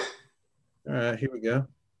right, here we go.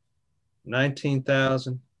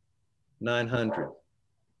 19,900.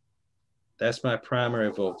 That's my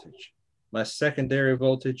primary voltage. My secondary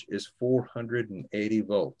voltage is 480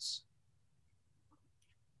 volts.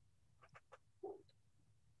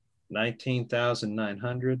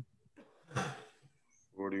 19,900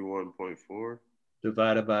 41.4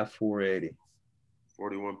 divided by 480.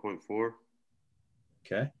 41.4.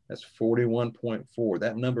 Okay, that's 41.4.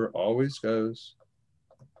 That number always goes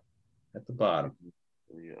at the bottom.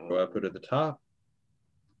 So I put at the top.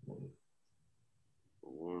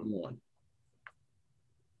 1.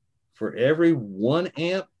 For every 1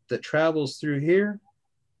 amp that travels through here,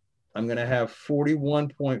 I'm going to have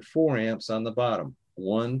 41.4 amps on the bottom.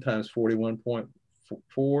 1 times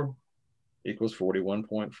 41.4 equals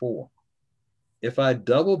 41.4. If I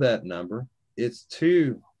double that number, it's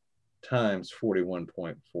 2 times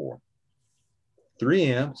 41.4. 3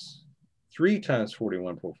 amps, 3 times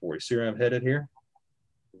 41.4. You see where I'm headed here?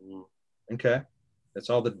 Okay. That's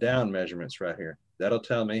all the down measurements right here. That'll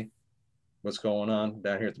tell me what's going on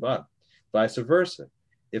down here at the bottom. Vice versa.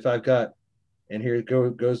 If I've got, and here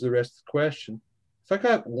goes the rest of the question, if I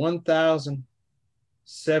got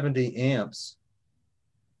 1,070 amps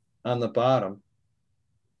on the bottom,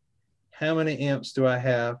 how many amps do I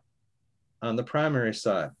have on the primary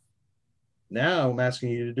side? Now I'm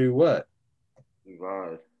asking you to do what?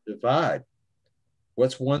 Divide.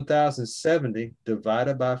 What's 1070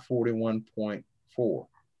 divided by 41.4?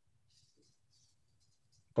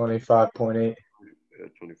 25.8. Yeah,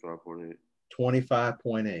 25.8.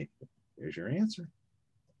 25.8. Here's your answer.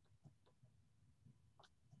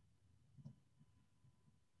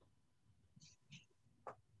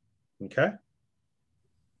 Okay.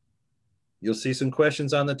 You'll see some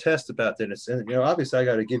questions on the test about this. And, you know, obviously I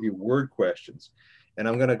got to give you word questions. And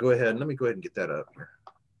I'm going to go ahead, let me go ahead and get that up here.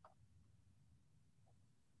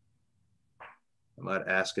 I might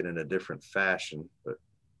ask it in a different fashion, but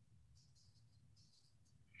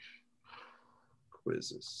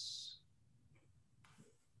quizzes.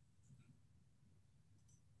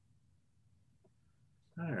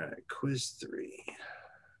 All right, quiz 3.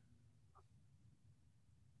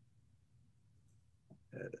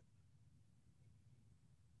 Edit.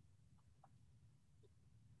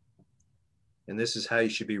 And this is how you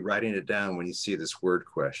should be writing it down when you see this word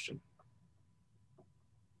question.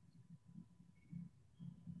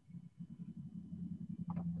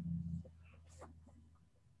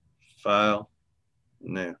 File,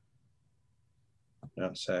 new.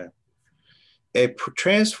 Outside. A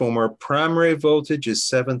transformer primary voltage is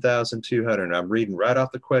 7,200. I'm reading right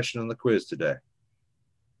off the question on the quiz today.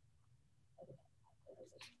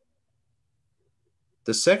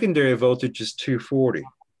 The secondary voltage is 240.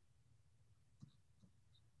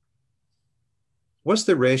 What's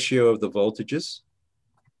the ratio of the voltages?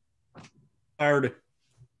 30.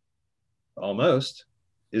 Almost.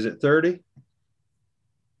 Is it 30?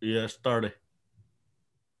 Yes, 30.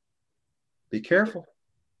 Be careful.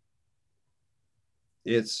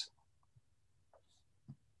 It's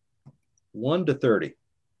 1 to 30.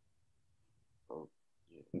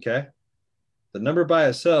 Okay? The number by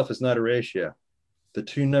itself is not a ratio. The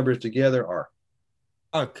two numbers together are.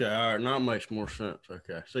 Okay, all right. Now it makes more sense.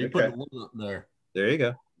 Okay. So you put the 1 up there. There you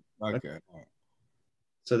go. Okay. All right.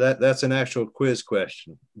 So that's an actual quiz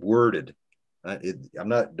question, worded.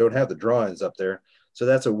 Don't have the drawings up there. So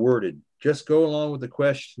that's a worded. Just go along with the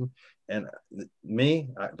question. And me,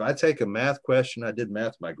 if I take a math question, I did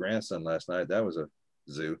math with my grandson last night. That was a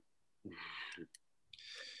zoo.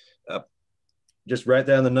 Just write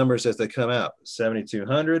down the numbers as they come out.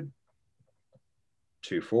 7,200,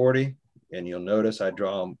 240, and you'll notice I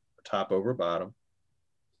draw them top over bottom.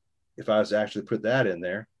 If I was to actually put that in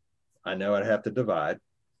there, I know I'd have to divide.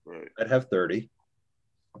 Right. I'd have 30.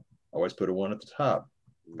 Always put a 1 at the top.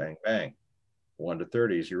 Bang, bang. 1 to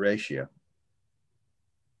 30 is your ratio.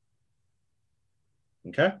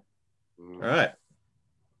 Okay? All right.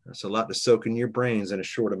 That's a lot to soak in your brains in a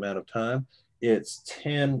short amount of time. It's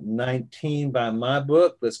 10:19 by my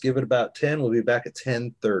book. Let's give it about 10. We'll be back at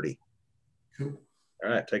 10:30. Cool. All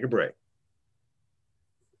right, take a break.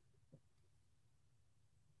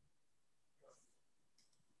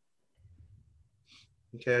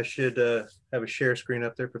 Okay, I should have a share screen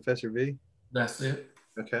up there, Professor V. That's it.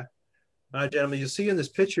 Okay. All right, gentlemen, you'll see in this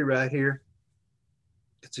picture right here,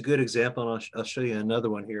 it's a good example, and I'll show you another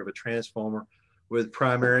one here of a transformer with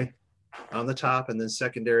primary on the top and then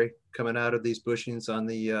secondary coming out of these bushings on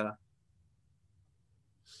the,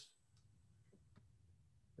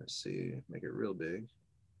 let's see, make it real big.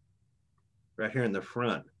 Right here in the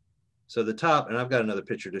front. So the top, and I've got another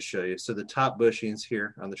picture to show you. So the top bushings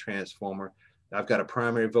here on the transformer, I've got a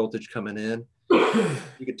primary voltage coming in.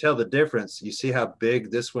 You can tell the difference. You see how big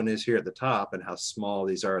this one is here at the top and how small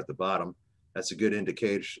these are at the bottom. That's a good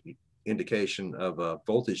indication of a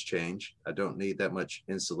voltage change. I don't need that much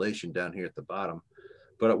insulation down here at the bottom.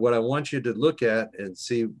 But what I want you to look at and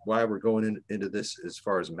see why we're going into this as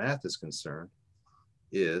far as math is concerned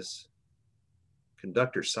is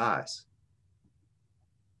conductor size.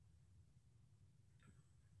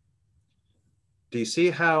 Do you see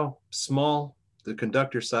how small the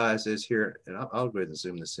conductor size is here? And I'll go ahead and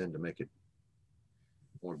zoom this in to make it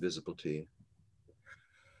more visible to you.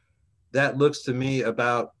 That looks to me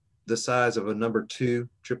about the size of a number 2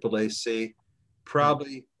 AAAC,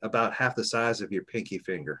 probably about half the size of your pinky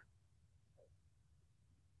finger.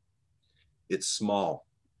 It's small.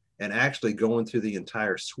 And actually going through the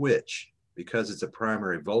entire switch, because it's a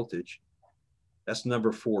primary voltage, that's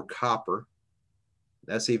number 4 copper.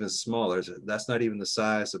 That's even smaller. That's not even the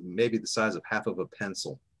size of, maybe the size of half of a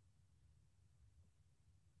pencil.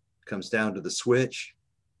 Comes down to the switch,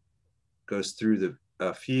 goes through the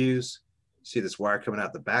fuse. See this wire coming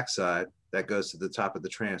out the backside, that goes to the top of the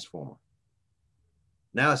transformer.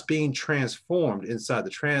 Now it's being transformed inside the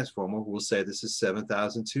transformer. We'll say this is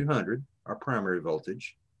 7,200, our primary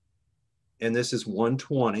voltage. And this is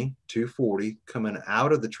 120, 240 coming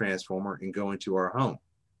out of the transformer and going to our home.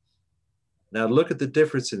 Now look at the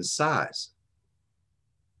difference in size.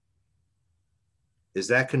 Is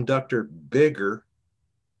that conductor bigger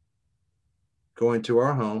going to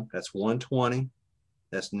our home? That's 120.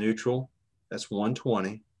 That's neutral. That's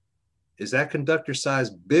 120. Is that conductor size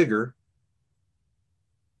bigger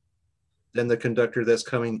than the conductor that's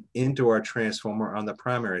coming into our transformer on the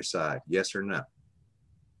primary side? Yes or no?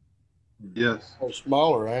 Yes. Or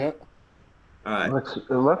smaller, ain't it? All right. It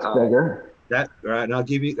looks bigger. That all right, and I'll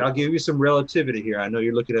give you some relativity here. I know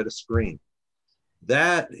you're looking at a screen.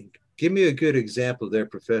 That give me a good example there,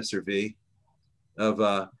 Professor V,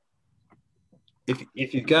 of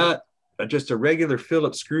if you got just a regular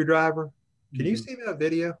Phillips screwdriver. Can you see that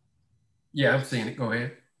video? Yeah, I've seen it. Go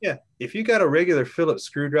ahead. Yeah, if you got a regular Phillips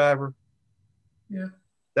screwdriver, Yeah,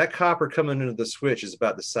 that copper coming into the switch is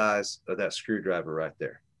about the size of that screwdriver right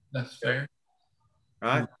there. that's fair. All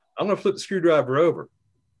right, I'm going to flip the screwdriver over.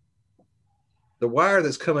 The wire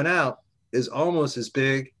that's coming out is almost as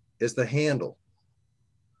big as the handle.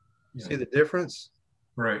 You see the difference?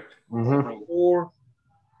 Right. Mm-hmm. 4,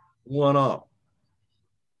 1 off.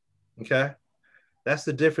 Okay, that's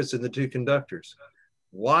the difference in the two conductors.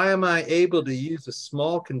 Why am I able to use a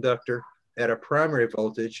small conductor at a primary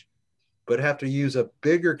voltage, but have to use a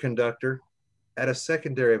bigger conductor at a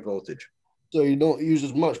secondary voltage? So you don't use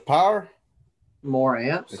as much power? More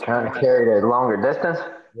amps? You're trying to carry it a longer distance?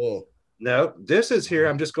 Yeah. No, this is here.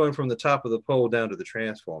 I'm just going from the top of the pole down to the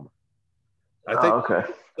transformer. I think okay.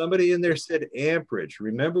 somebody in there said amperage.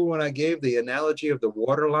 Remember when I gave the analogy of the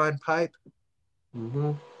water line pipe? Mm-hmm.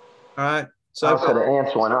 All right. So the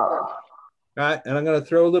amps went up. All right, and I'm going to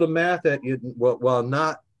throw a little math at you while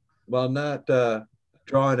not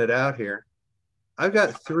drawing it out here. I've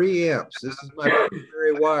got 3 amps. This is my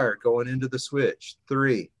primary wire going into the switch.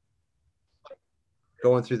 3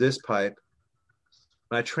 going through this pipe.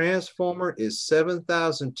 My transformer is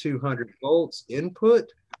 7,200 volts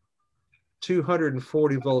input,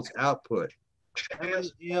 240 volts output. How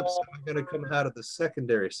many amps am I going to come out of the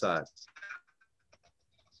secondary side?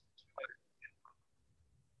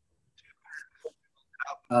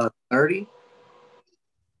 Uh, 30.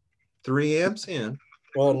 3 amps in.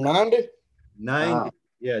 Well, 90? 90. Wow.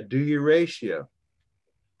 Yeah, do your ratio.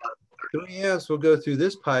 3 amps will go through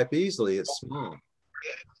this pipe easily. It's small.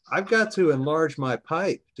 I've got to enlarge my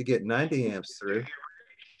pipe to get 90 amps through.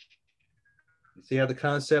 You see how the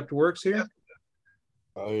concept works here?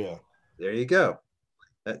 Oh, yeah. There you go.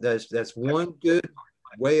 That's one good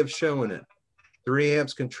way of showing it. 3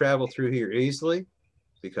 amps can travel through here easily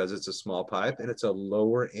because it's a small pipe and it's a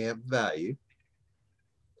lower amp value.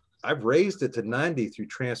 I've raised it to 90 through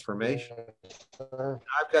transformation.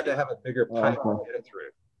 I've got to have a bigger pipe to get it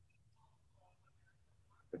through.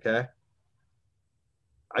 Okay.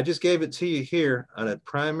 I just gave it to you here on a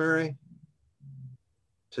primary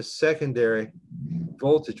to secondary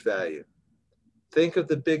voltage value. Think of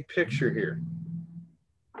the big picture here.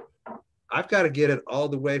 I've got to get it all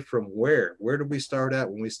the way from where? Where did we start at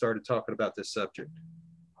when we started talking about this subject?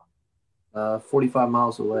 45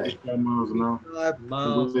 miles away. 45 miles an hour. 5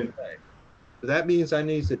 miles away. So that means I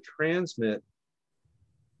need to transmit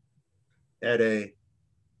at a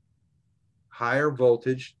higher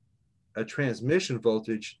voltage, a transmission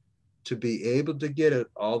voltage, to be able to get it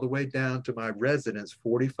all the way down to my residence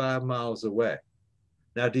 45 miles away.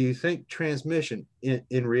 Now, do you think transmission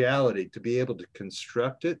in reality, to be able to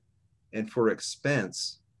construct it and for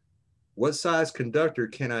expense, what size conductor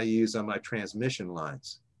can I use on my transmission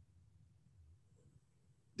lines?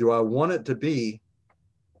 Do I want it to be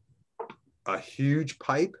a huge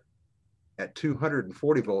pipe at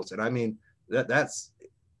 240 volts? And I mean, that's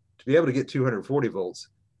to be able to get 240 volts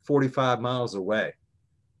 45 miles away.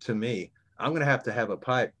 To me, I'm going to have a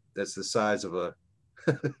pipe that's the size of a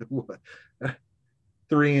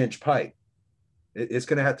 3-inch pipe. It's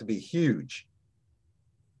going to have to be huge.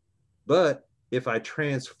 But if I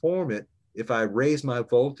transform it, if I raise my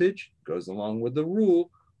voltage, goes along with the rule,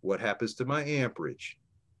 what happens to my amperage?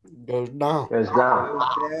 Goes down. Goes down.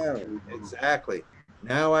 Goes down. Exactly.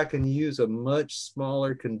 Now I can use a much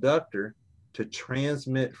smaller conductor to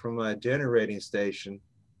transmit from my generating station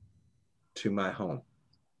to my home.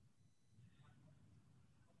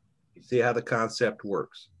 You see how the concept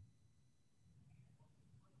works?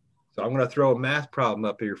 So I'm going to throw a math problem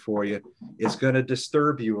up here for you. It's going to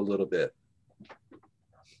disturb you a little bit.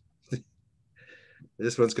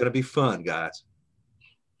 This one's going to be fun, guys.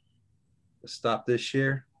 Let's stop this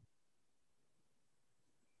share.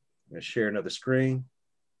 I'm going to share another screen.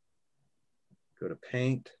 Go to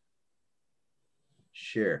paint.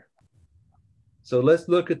 Share. So let's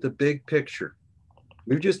look at the big picture.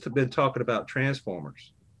 We've just been talking about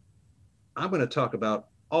transformers. I'm going to talk about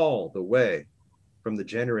all the way from the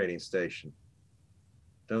generating station.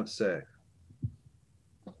 Don't say.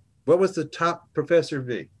 What was the top, Professor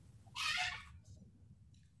V?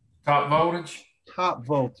 Top voltage? Top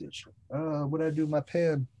voltage. What did I do with my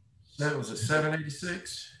pen? That was a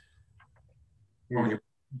 786. Here Oh, you you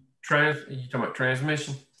talking about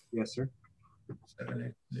transmission? Yes, sir.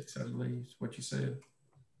 786, I believe is what you said.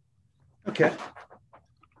 Okay.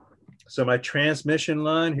 So my transmission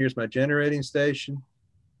line, here's my generating station.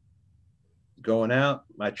 Going out,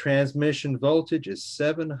 my transmission voltage is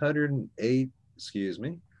 708, excuse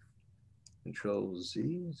me. Control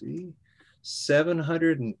Z,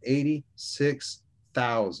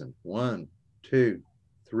 786,000. 1, 2,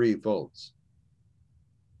 3 volts.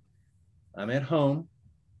 I'm at home.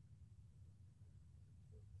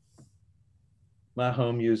 My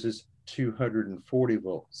home uses 240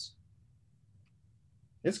 volts.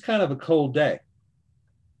 It's kind of a cold day.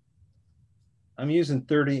 I'm using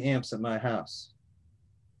 30 amps at my house.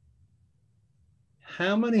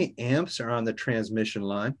 How many amps are on the transmission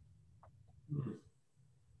line?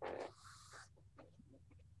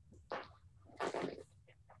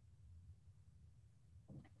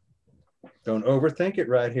 Don't overthink it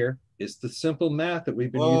right here. It's the simple math that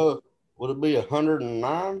we've been using. Would it be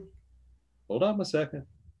 109? Hold on a second.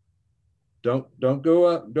 Don't go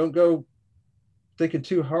up. Don't go thinking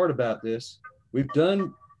too hard about this. We've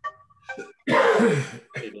done. I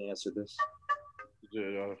need to answer this.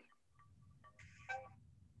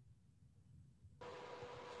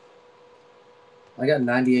 I got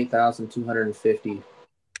 98,250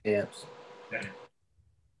 amps. Okay.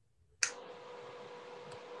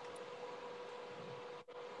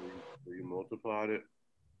 You multiplied it.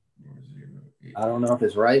 I don't know if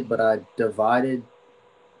it's right, but I divided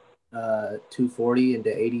 240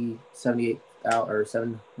 into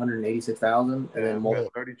 786,000, and then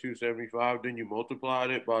 3275. Then you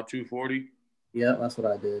multiplied it by 240. Yeah, that's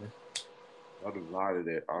what I did. I divided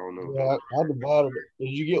it. I don't know. Yeah, I divided it. Did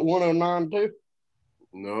you get 109 too?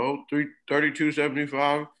 No,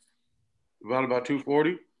 3275 divided by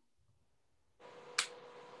 240.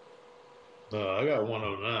 I got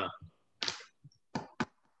 109.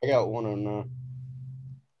 I got 109.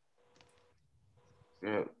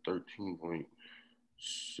 Yeah, 13.6.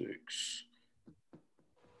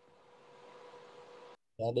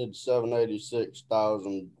 I did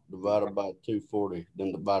 786,000 divided by 240,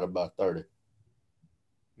 then divided by 30.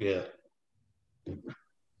 Yeah.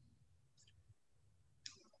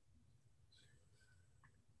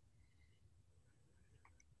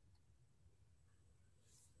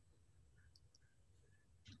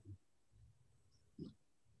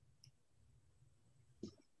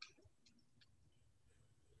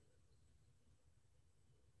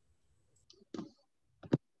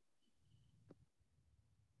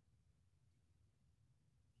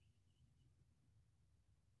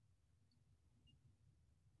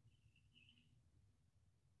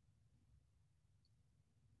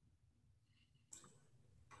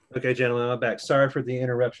 Okay, gentlemen, I'm back. Sorry for the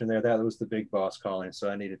interruption there. That was the big boss calling, so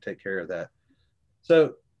I need to take care of that.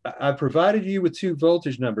 So I provided you with two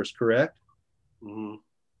voltage numbers, correct? Mm-hmm.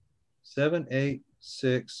 7, 8,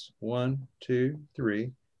 6, 1, 2,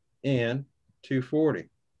 3, and 240.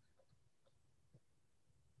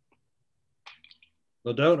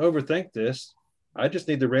 Well, don't overthink this. I just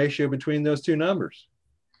need the ratio between those two numbers.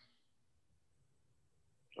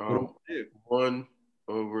 What do I do? 1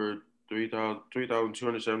 over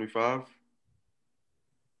 3,275.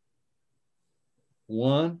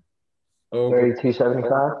 1 over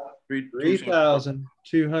 3275.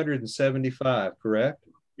 3,275, correct?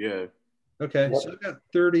 Yeah. Okay, Yep. so I've got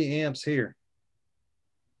 30 amps here.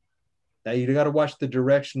 Now you got to watch the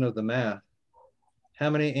direction of the math. How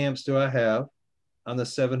many amps do I have on the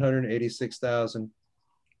 786,000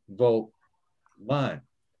 volt line?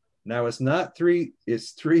 Now it's not 3,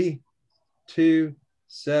 it's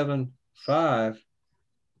 3,275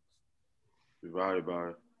 divided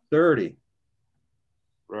by 30.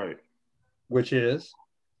 Right. Which is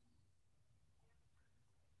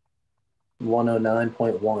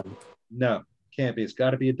 109.1. no, can't be. It's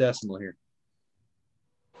got to be a decimal here.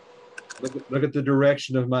 Look at the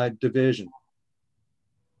direction of my division.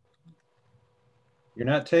 You're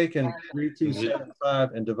not taking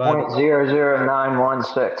 3,275 and dividing.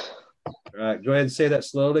 0.00916. All right, go ahead and say that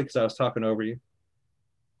slowly because I was talking over you.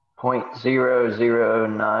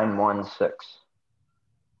 0.00916.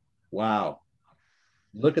 Wow.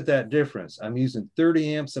 Look at that difference. I'm using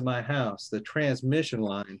 30 amps in my house. The transmission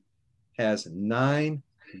line has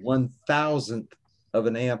 9/1000th of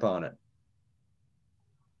an amp on it.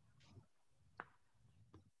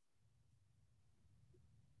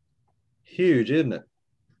 Huge, isn't it?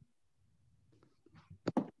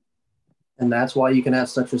 And that's why you can have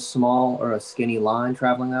such a small or a skinny line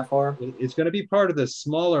traveling that far? It's going to be part of the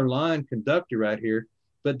smaller line conductor right here.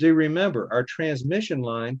 But do remember, our transmission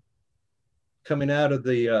line coming out of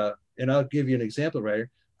the, and I'll give you an example right here.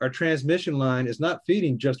 Our transmission line is not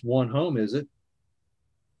feeding just one home, is it?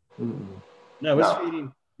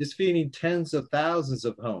 No, it's feeding tens of thousands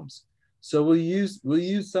of homes. So we'll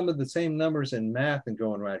use some of the same numbers in math and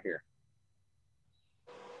going right here.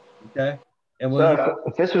 Okay. And so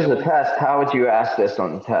if this was a test, how would you ask this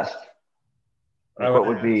on the test? Like what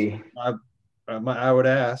would be? I would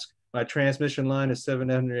ask, my transmission line is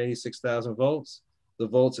 786,000 volts. The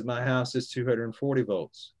volts at my house is 240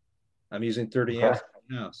 volts. I'm using 30 amps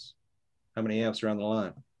in my house. How many amps are on the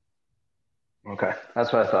line? Okay,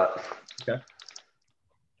 that's what I thought. Okay.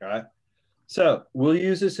 All right. So we'll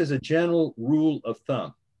use this as a general rule of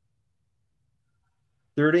thumb.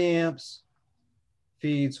 30 amps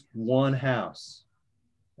feeds one house.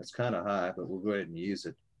 That's kind of high, but we'll go ahead and use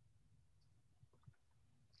it.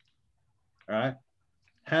 All right.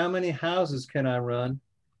 How many houses can I run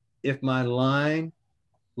if my line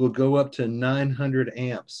will go up to 900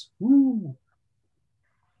 amps? Woo.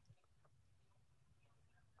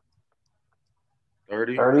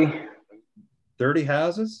 30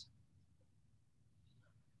 houses?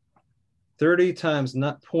 30 times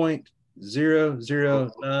not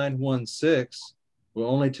 0.00916 will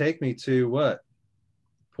only take me to what?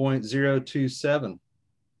 0.027.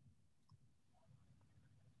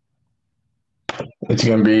 It's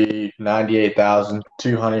going to be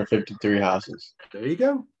 98,253 houses. There you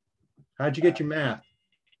go. How'd you get your math?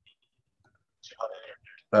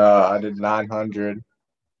 I did 900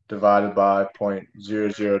 divided by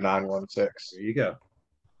 0.00916. There you go.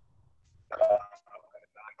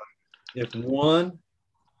 If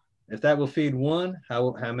that will feed one,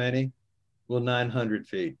 how many will 900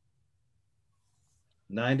 feed?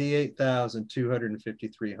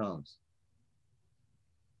 98,253 homes.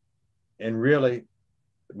 And really,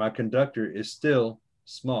 my conductor is still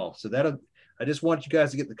small. So I just want you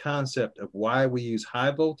guys to get the concept of why we use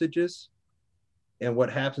high voltages and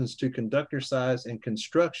what happens to conductor size and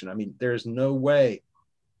construction. I mean, there's no way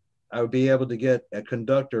I would be able to get a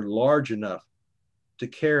conductor large enough to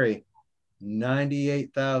carry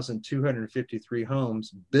 98,253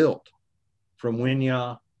 homes built from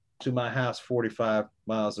Winyah to my house 45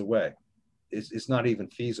 miles away. It's not even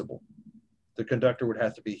feasible. The conductor would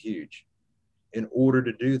have to be huge. In order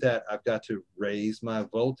to do that, I've got to raise my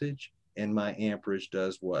voltage, and my amperage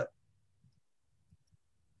does what?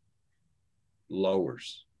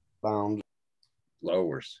 Lowers. Lowers.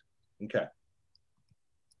 Okay.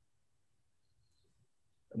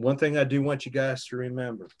 One thing I do want you guys to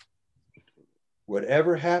remember,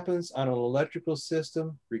 whatever happens on an electrical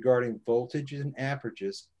system regarding voltages and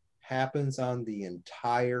amperages happens on the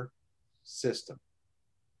entire system.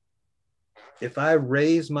 If I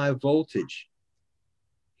raise my voltage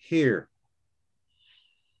here,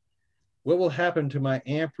 what will happen to my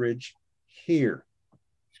amperage here?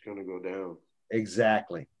 It's going to go down.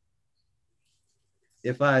 Exactly.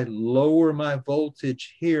 If I lower my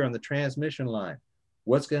voltage here on the transmission line,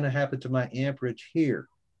 what's going to happen to my amperage here?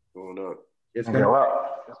 Going up. It's going to go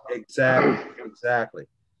up. Exactly.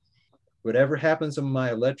 Whatever happens on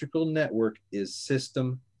my electrical network is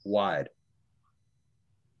system-wide.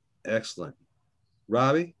 Excellent.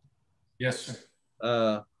 Robbie? Yes,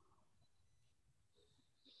 sir.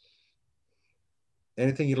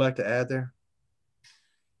 Anything you'd like to add there?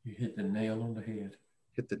 You hit the nail on the head.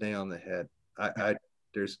 Hit the nail on the head.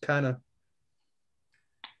 There's kind of,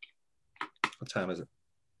 what time is it?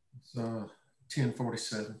 It's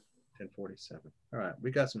 10:47. 10:47. All right, we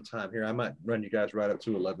got some time here. I might run you guys right up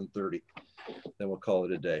to 11:30. Then we'll call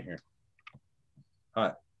it a day here. All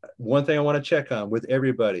right. One thing I want to check on with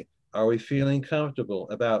everybody. Are we feeling comfortable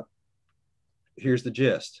about, here's the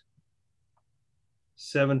gist.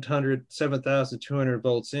 7,200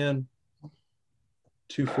 volts in,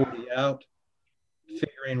 240 out,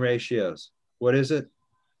 figuring ratios. What is it?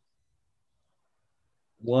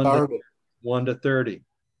 1 to 30.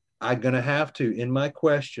 I'm going to have to, in my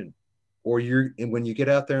question, or when you get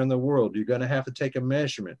out there in the world, you're going to have to take a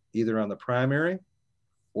measurement either on the primary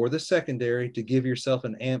or the secondary to give yourself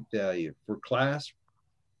an amp value. For class,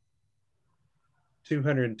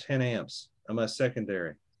 210 amps on my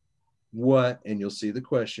secondary. What, and you'll see the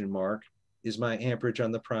question mark, is my amperage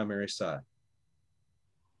on the primary side?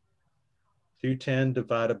 210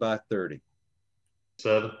 divided by 30.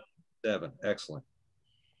 7. 7. Excellent.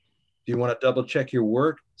 Do you want to double check your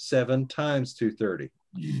work? 7 times 230.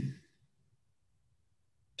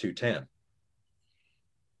 210.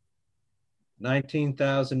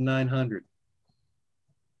 19,900.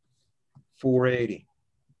 480.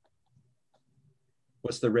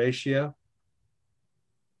 What's the ratio?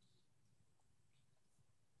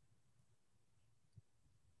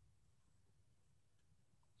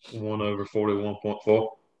 One over 41.4.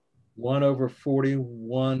 1 over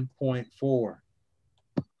 41.4.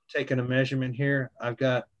 Taking a measurement here, I've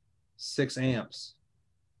got 6 amps.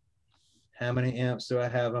 How many amps do I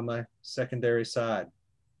have on my secondary side?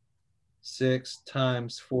 6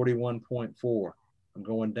 times 41.4. I'm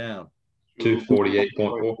going down.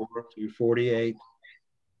 248.4.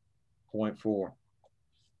 248.4.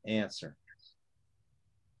 Answer.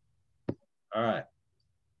 All right.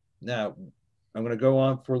 Now, I'm going to go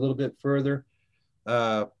on for a little bit further.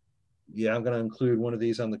 Yeah, I'm going to include one of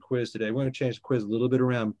these on the quiz today. We're going to change the quiz a little bit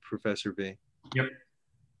around, Professor V. Yep.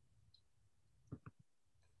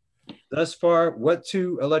 Thus far, what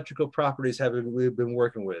 2 electrical properties have we been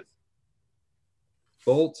working with?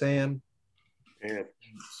 Volts and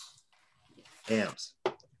amps.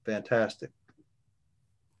 Fantastic.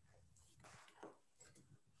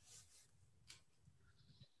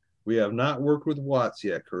 We have not worked with watts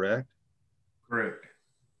yet, correct? Correct.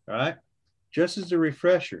 All right. Just as a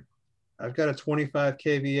refresher, I've got a 25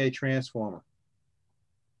 kVA transformer.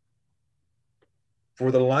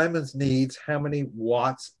 For the lineman's needs, how many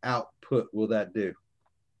watts output will that do?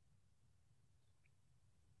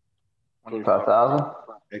 25,000.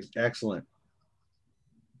 Excellent.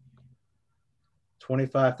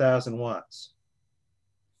 25,000 watts.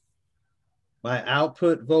 My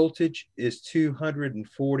output voltage is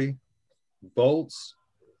 240 volts.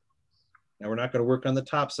 Now we're not going to work on the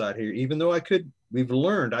top side here, even though we've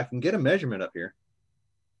learned I can get a measurement up here.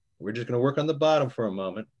 We're just going to work on the bottom for a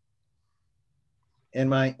moment. And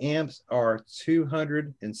my amps are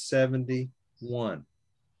 271.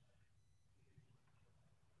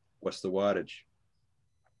 What's the wattage?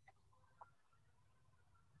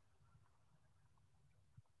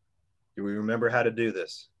 Do we remember how to do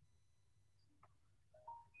this?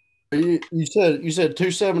 You said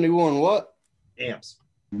 271 what? Amps.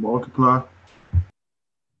 Multiply.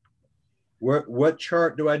 What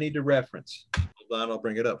chart do I need to reference? Hold on, I'll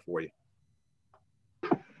bring it up for you.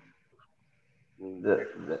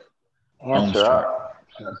 The answer up.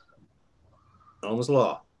 Ohm's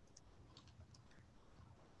law.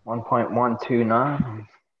 1.129.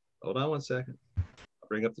 Hold on one second. I'll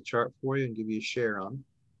bring up the chart for you and give you a share on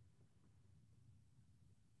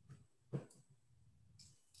it.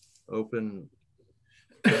 Open.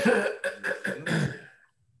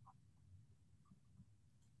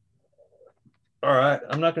 All right,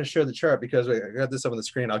 I'm not going to show the chart because I got this up on the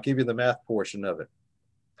screen. I'll give you the math portion of it.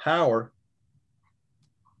 Power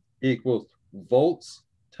equals volts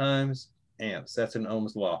times amps. That's in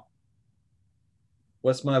Ohm's law.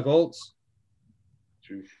 What's my volts?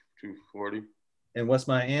 240. And what's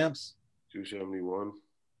my amps? 271.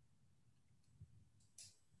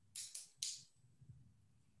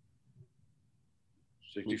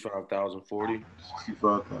 $65,040.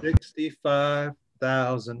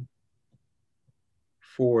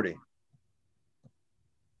 65,040.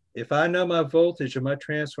 If I know my voltage of my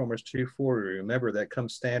transformer is 240, remember that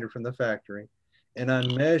comes standard from the factory, and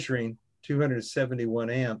I'm measuring 271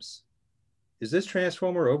 amps, is this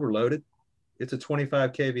transformer overloaded? It's a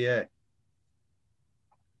 25 kVA.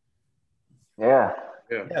 Yeah.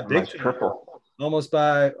 Yeah, big triple. Almost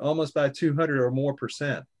by 200 or more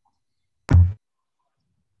percent.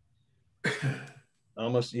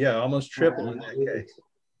 Almost triple in that case.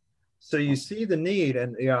 So you see the need,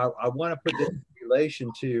 and I want to put this in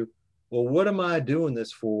relation to, well, what am I doing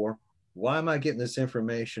this for? Why am I getting this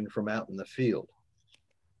information from out in the field?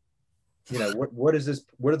 What is this?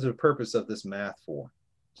 What is the purpose of this math for?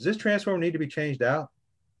 Does this transformer need to be changed out?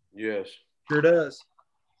 Yes. Sure does.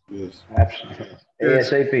 Yes. Absolutely.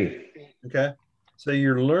 ASAP. Okay. So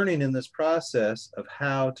you're learning in this process of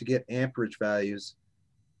how to get amperage values.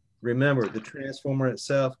 Remember, the transformer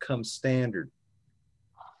itself comes standard.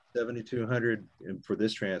 7,200 for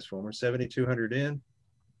this transformer, 7,200 in,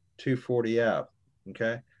 240 out.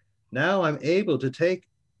 Okay. Now I'm able to take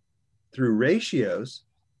through ratios,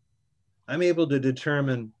 I'm able to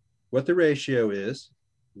determine what the ratio is,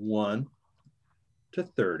 1 to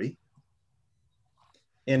 30.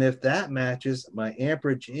 And if that matches my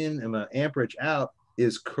amperage in and my amperage out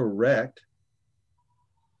is correct,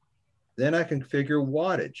 then I can figure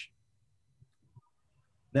wattage.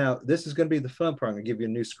 Now, this is going to be the fun part. I'm going to give you a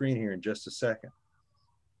new screen here in just a second.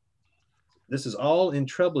 This is all in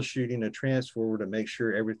troubleshooting a transformer to make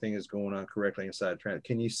sure everything is going on correctly inside a transformer.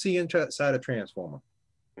 Can you see inside a transformer?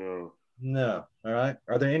 No. No. All right.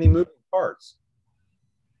 Are there any moving parts?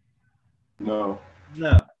 No.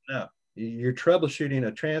 No. You're troubleshooting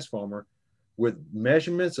a transformer with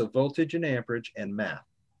measurements of voltage and amperage and math.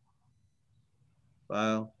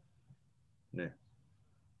 File, no,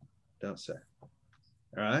 don't say.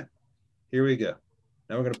 All right, here we go.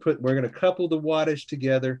 Now we're going to couple the wattage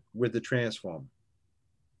together with the transformer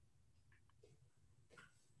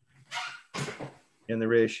and the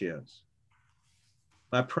ratios.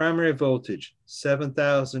 My primary voltage,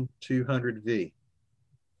 7,200 V.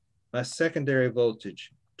 My secondary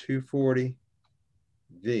voltage, 240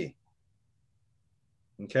 V.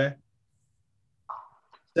 Okay.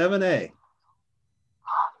 7A.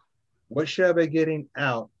 What should I be getting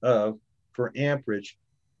out of for amperage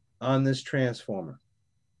on this transformer?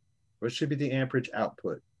 What should be the amperage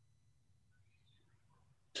output?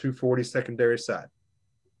 240 secondary side.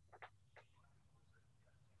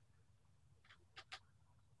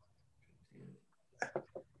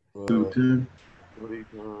 $210. 40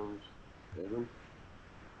 times 7.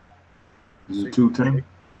 Is it $210? All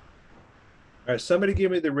right, somebody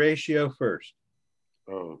give me the ratio first.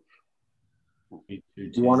 Oh.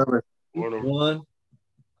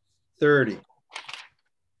 1:30.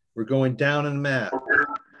 We're going down in math.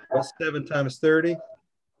 What's 7 times 30?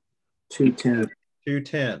 210.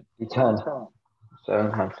 210. 210.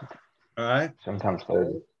 7 times. All right. 7 times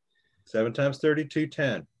 30. 7 times 30,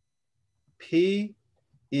 210. P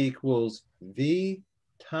equals V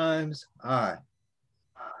times I.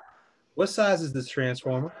 What size is this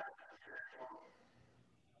transformer?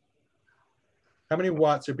 How many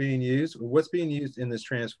watts are being used? What's being used in this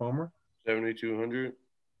transformer? 7,200.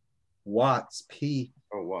 Watts, P.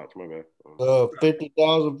 Oh, watts, my bad.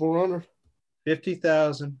 50,400.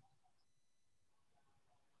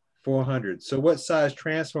 50,400. So what size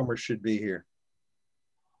transformer should be here?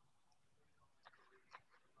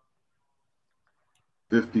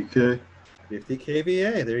 50K. 50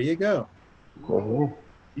 kVA. There you go.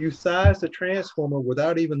 You size the transformer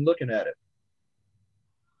without even looking at it.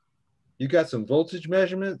 You got some voltage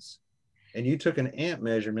measurements and you took an amp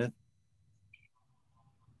measurement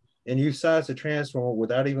and you sized the transformer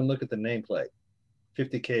without even looking at the nameplate.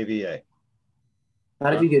 50 kVA.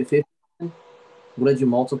 How did you get 50? What did you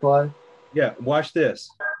multiply? Yeah, watch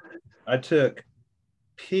this. I took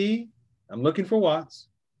P, I'm looking for watts.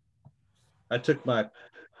 I took my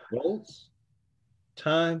volts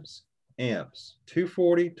times amps,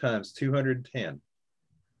 240 times 210.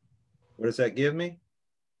 What does that give me?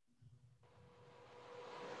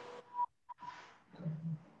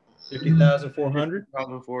 50,400?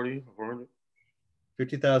 400.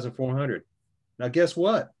 50,400. Now guess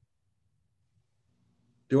what?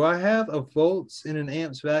 Do I have a volts and an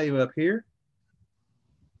amps value up here?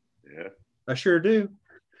 Yeah. I sure do.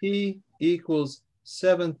 P equals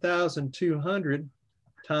 7,200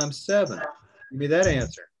 times 7. Give me that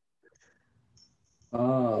answer.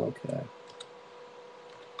 Oh, okay.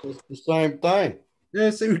 It's the same thing.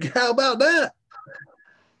 Yeah, see, how about that?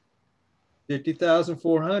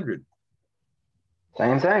 50,400.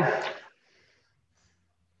 Same thing.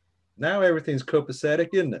 Now everything's copacetic,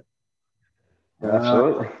 isn't it?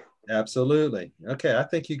 Absolutely. Absolutely. Okay, I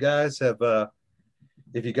think you guys have,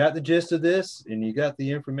 if you got the gist of this and you got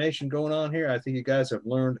the information going on here, I think you guys have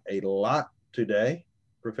learned a lot today.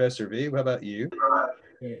 Professor V, how about you?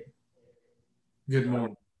 Good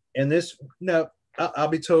morning. And this, no, I'll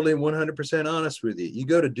be totally 100% honest with you. You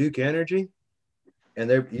go to Duke Energy and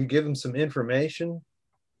you give them some information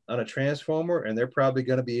on a transformer and they're probably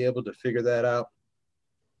going to be able to figure that out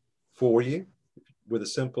for you with a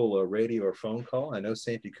simple radio or phone call. I know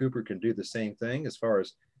Santee Cooper can do the same thing as far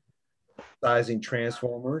as sizing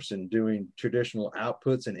transformers and doing traditional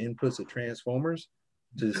outputs and inputs of transformers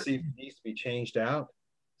to see if it needs to be changed out.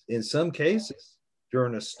 In some cases,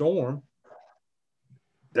 during a storm,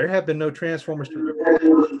 there have been no transformers to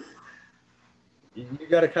replace. You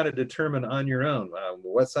got to kind of determine on your own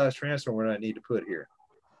what size transformer I need to put here.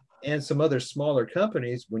 And some other smaller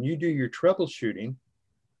companies, when you do your troubleshooting,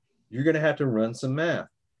 you're going to have to run some math.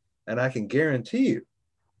 And I can guarantee you,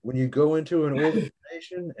 when you go into an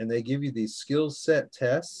organization and they give you these skill set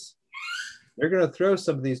tests, they're going to throw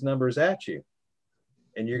some of these numbers at you.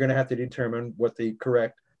 And you're going to have to determine what the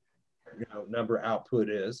correct number output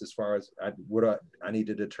is as far as what I need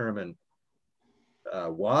to determine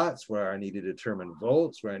watts, where I need to determine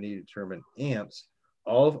volts, where I need to determine amps.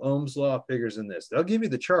 All of Ohm's law figures in this. They'll give you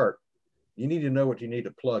the chart. You need to know what you need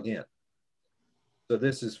to plug in. So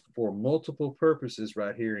this is for multiple purposes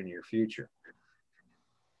right here in your future.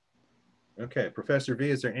 Okay, Professor V,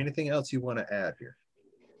 is there anything else you want to add here?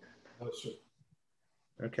 No, sir.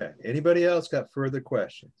 Okay, anybody else got further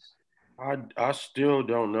questions? I still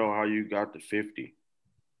don't know how you got the 50.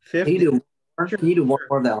 50? Can you do one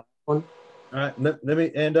more of that one? All right, let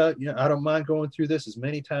me, and I don't mind going through this as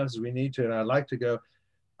many times as we need to, and I'd like to go.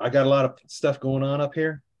 I got a lot of stuff going on up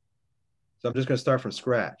here, so I'm just going to start from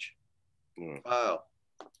scratch. File,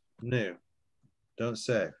 new, don't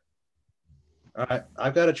save. All right,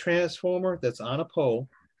 I've got a transformer that's on a pole.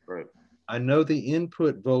 Right. I know the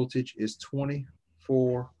input voltage is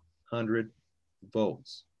 2400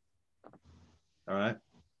 volts. All right.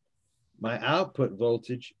 My output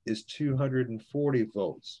voltage is 240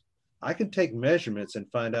 volts. I can take measurements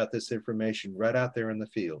and find out this information right out there in the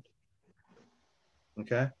field.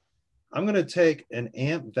 Okay. I'm going to take an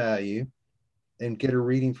amp value and get a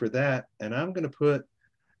reading for that. And I'm going to put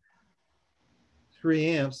 3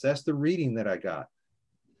 amps. That's the reading that I got.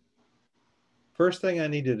 First thing I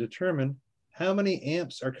need to determine, how many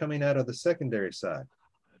amps are coming out of the secondary side?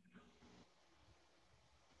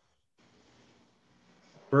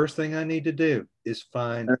 First thing I need to do is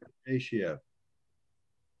find the ratio.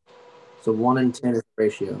 So 1 in 10 is the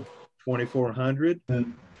ratio. 2400.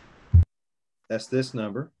 That's this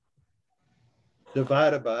number.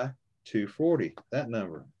 Divided by 240, that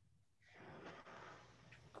number.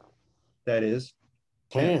 That is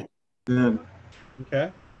 10.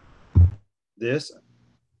 Okay. This,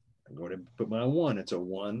 I'm going to put my 1. It's a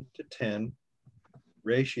 1 to 10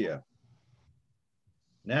 ratio.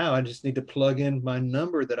 Now I just need to plug in my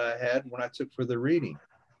number that I had when I took for the reading.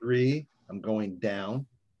 3, I'm going down,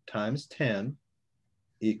 times 10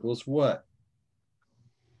 equals what?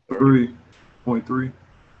 3.3.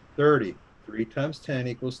 30. 3 times 10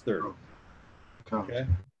 equals 30. Okay.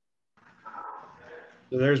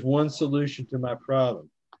 So there's one solution to my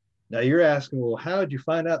problem. Now you're asking, well, how did you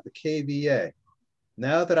find out the kVA?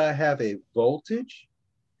 Now that I have a voltage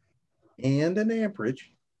and an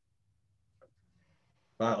amperage,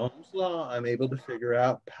 by Ohm's law, I'm able to figure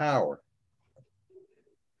out power.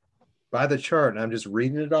 By the chart, and I'm just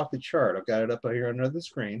reading it off the chart. I've got it up here under the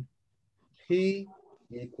screen. P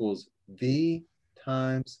equals V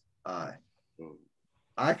times I.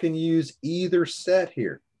 I can use either set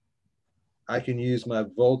here. I can use my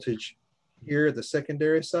voltage here at the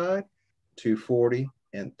secondary side, 240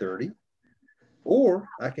 and 30, or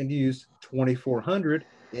I can use 2400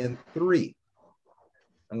 and 3.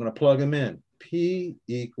 I'm going to plug them in. P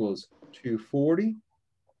equals 240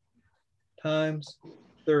 times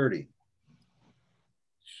 30.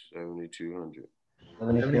 7,200.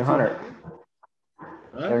 7,200.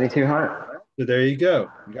 7,200. So there you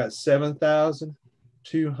go. You got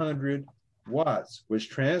 7,200 watts, which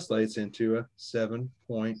translates into a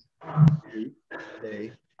 7.2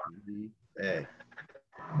 kVA. Okay.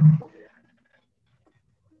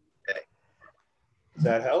 Does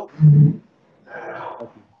that help?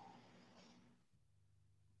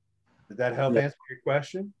 Did that help answer your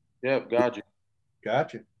question? Yep, got you.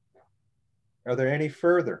 Gotcha. Are there any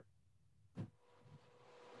further?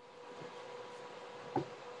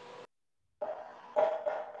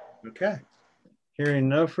 Okay. Hearing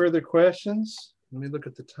no further questions, let me look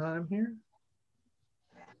at the time here.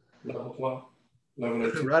 11 o'clock.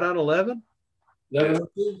 11:02. Right on 11?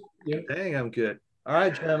 11:02. Yeah. Dang, I'm good. All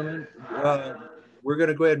right, gentlemen. We're going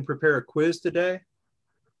to go ahead and prepare a quiz today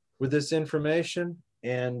with this information.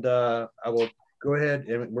 And I will go ahead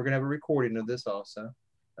and we're going to have a recording of this also.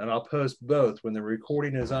 And I'll post both when the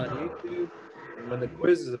recording is on YouTube and when the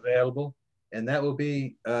quiz is available. And that will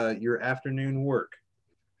be your afternoon work.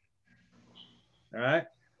 All right.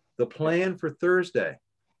 The plan for Thursday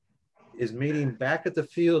is meeting back at the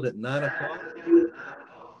field at 9 o'clock,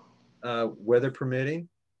 weather permitting.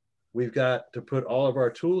 We've got to put all of our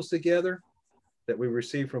tools together that we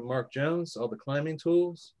received from Mark Jones, all the climbing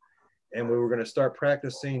tools. And we were going to start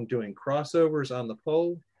practicing doing crossovers on the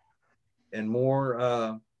pole and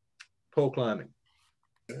more pole climbing.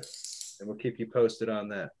 And we'll keep you posted on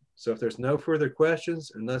that. So if there's no further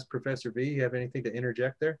questions, unless Professor V, you have anything to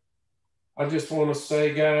interject there? I just want to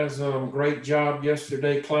say, guys, great job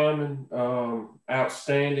yesterday climbing.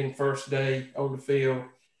 Outstanding first day on the field.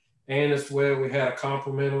 And as well, we had a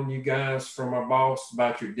compliment on you guys from our boss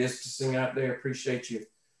about your distancing out there. Appreciate you,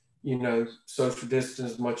 social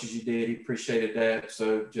distance as much as you did. He appreciated that.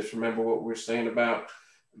 So just remember what we're saying about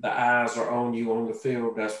the eyes are on you on the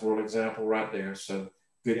field. That's one example right there. So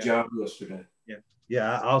good job yesterday.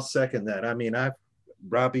 Yeah, I'll second that. I mean,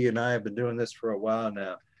 Robbie and I have been doing this for a while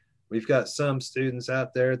now. We've got some students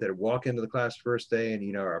out there that walk into the class first day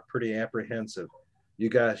and, are pretty apprehensive. You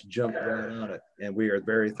guys jumped right on it, and we are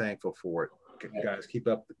very thankful for it. Guys, keep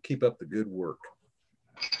up the good work.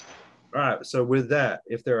 All right, so with that,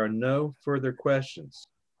 if there are no further questions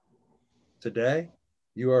today,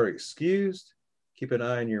 you are excused. Keep an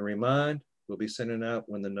eye on your remind. We'll be sending out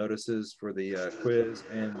when the notices for the quiz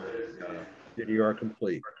and video are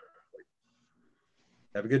complete.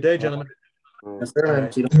 Have a good day, gentlemen. Yes, sir.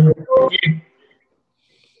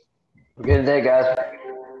 Good day, guys.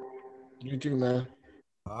 You too, man.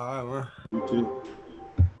 All right, man. You too.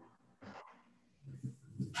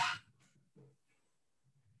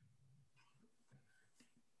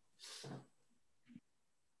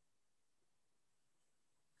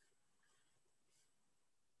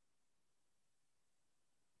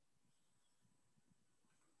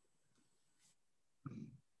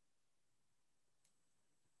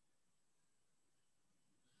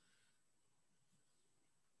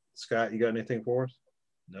 Scott, you got anything for us?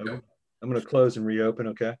 No. I'm going to close and reopen,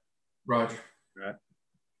 okay? Roger. All right.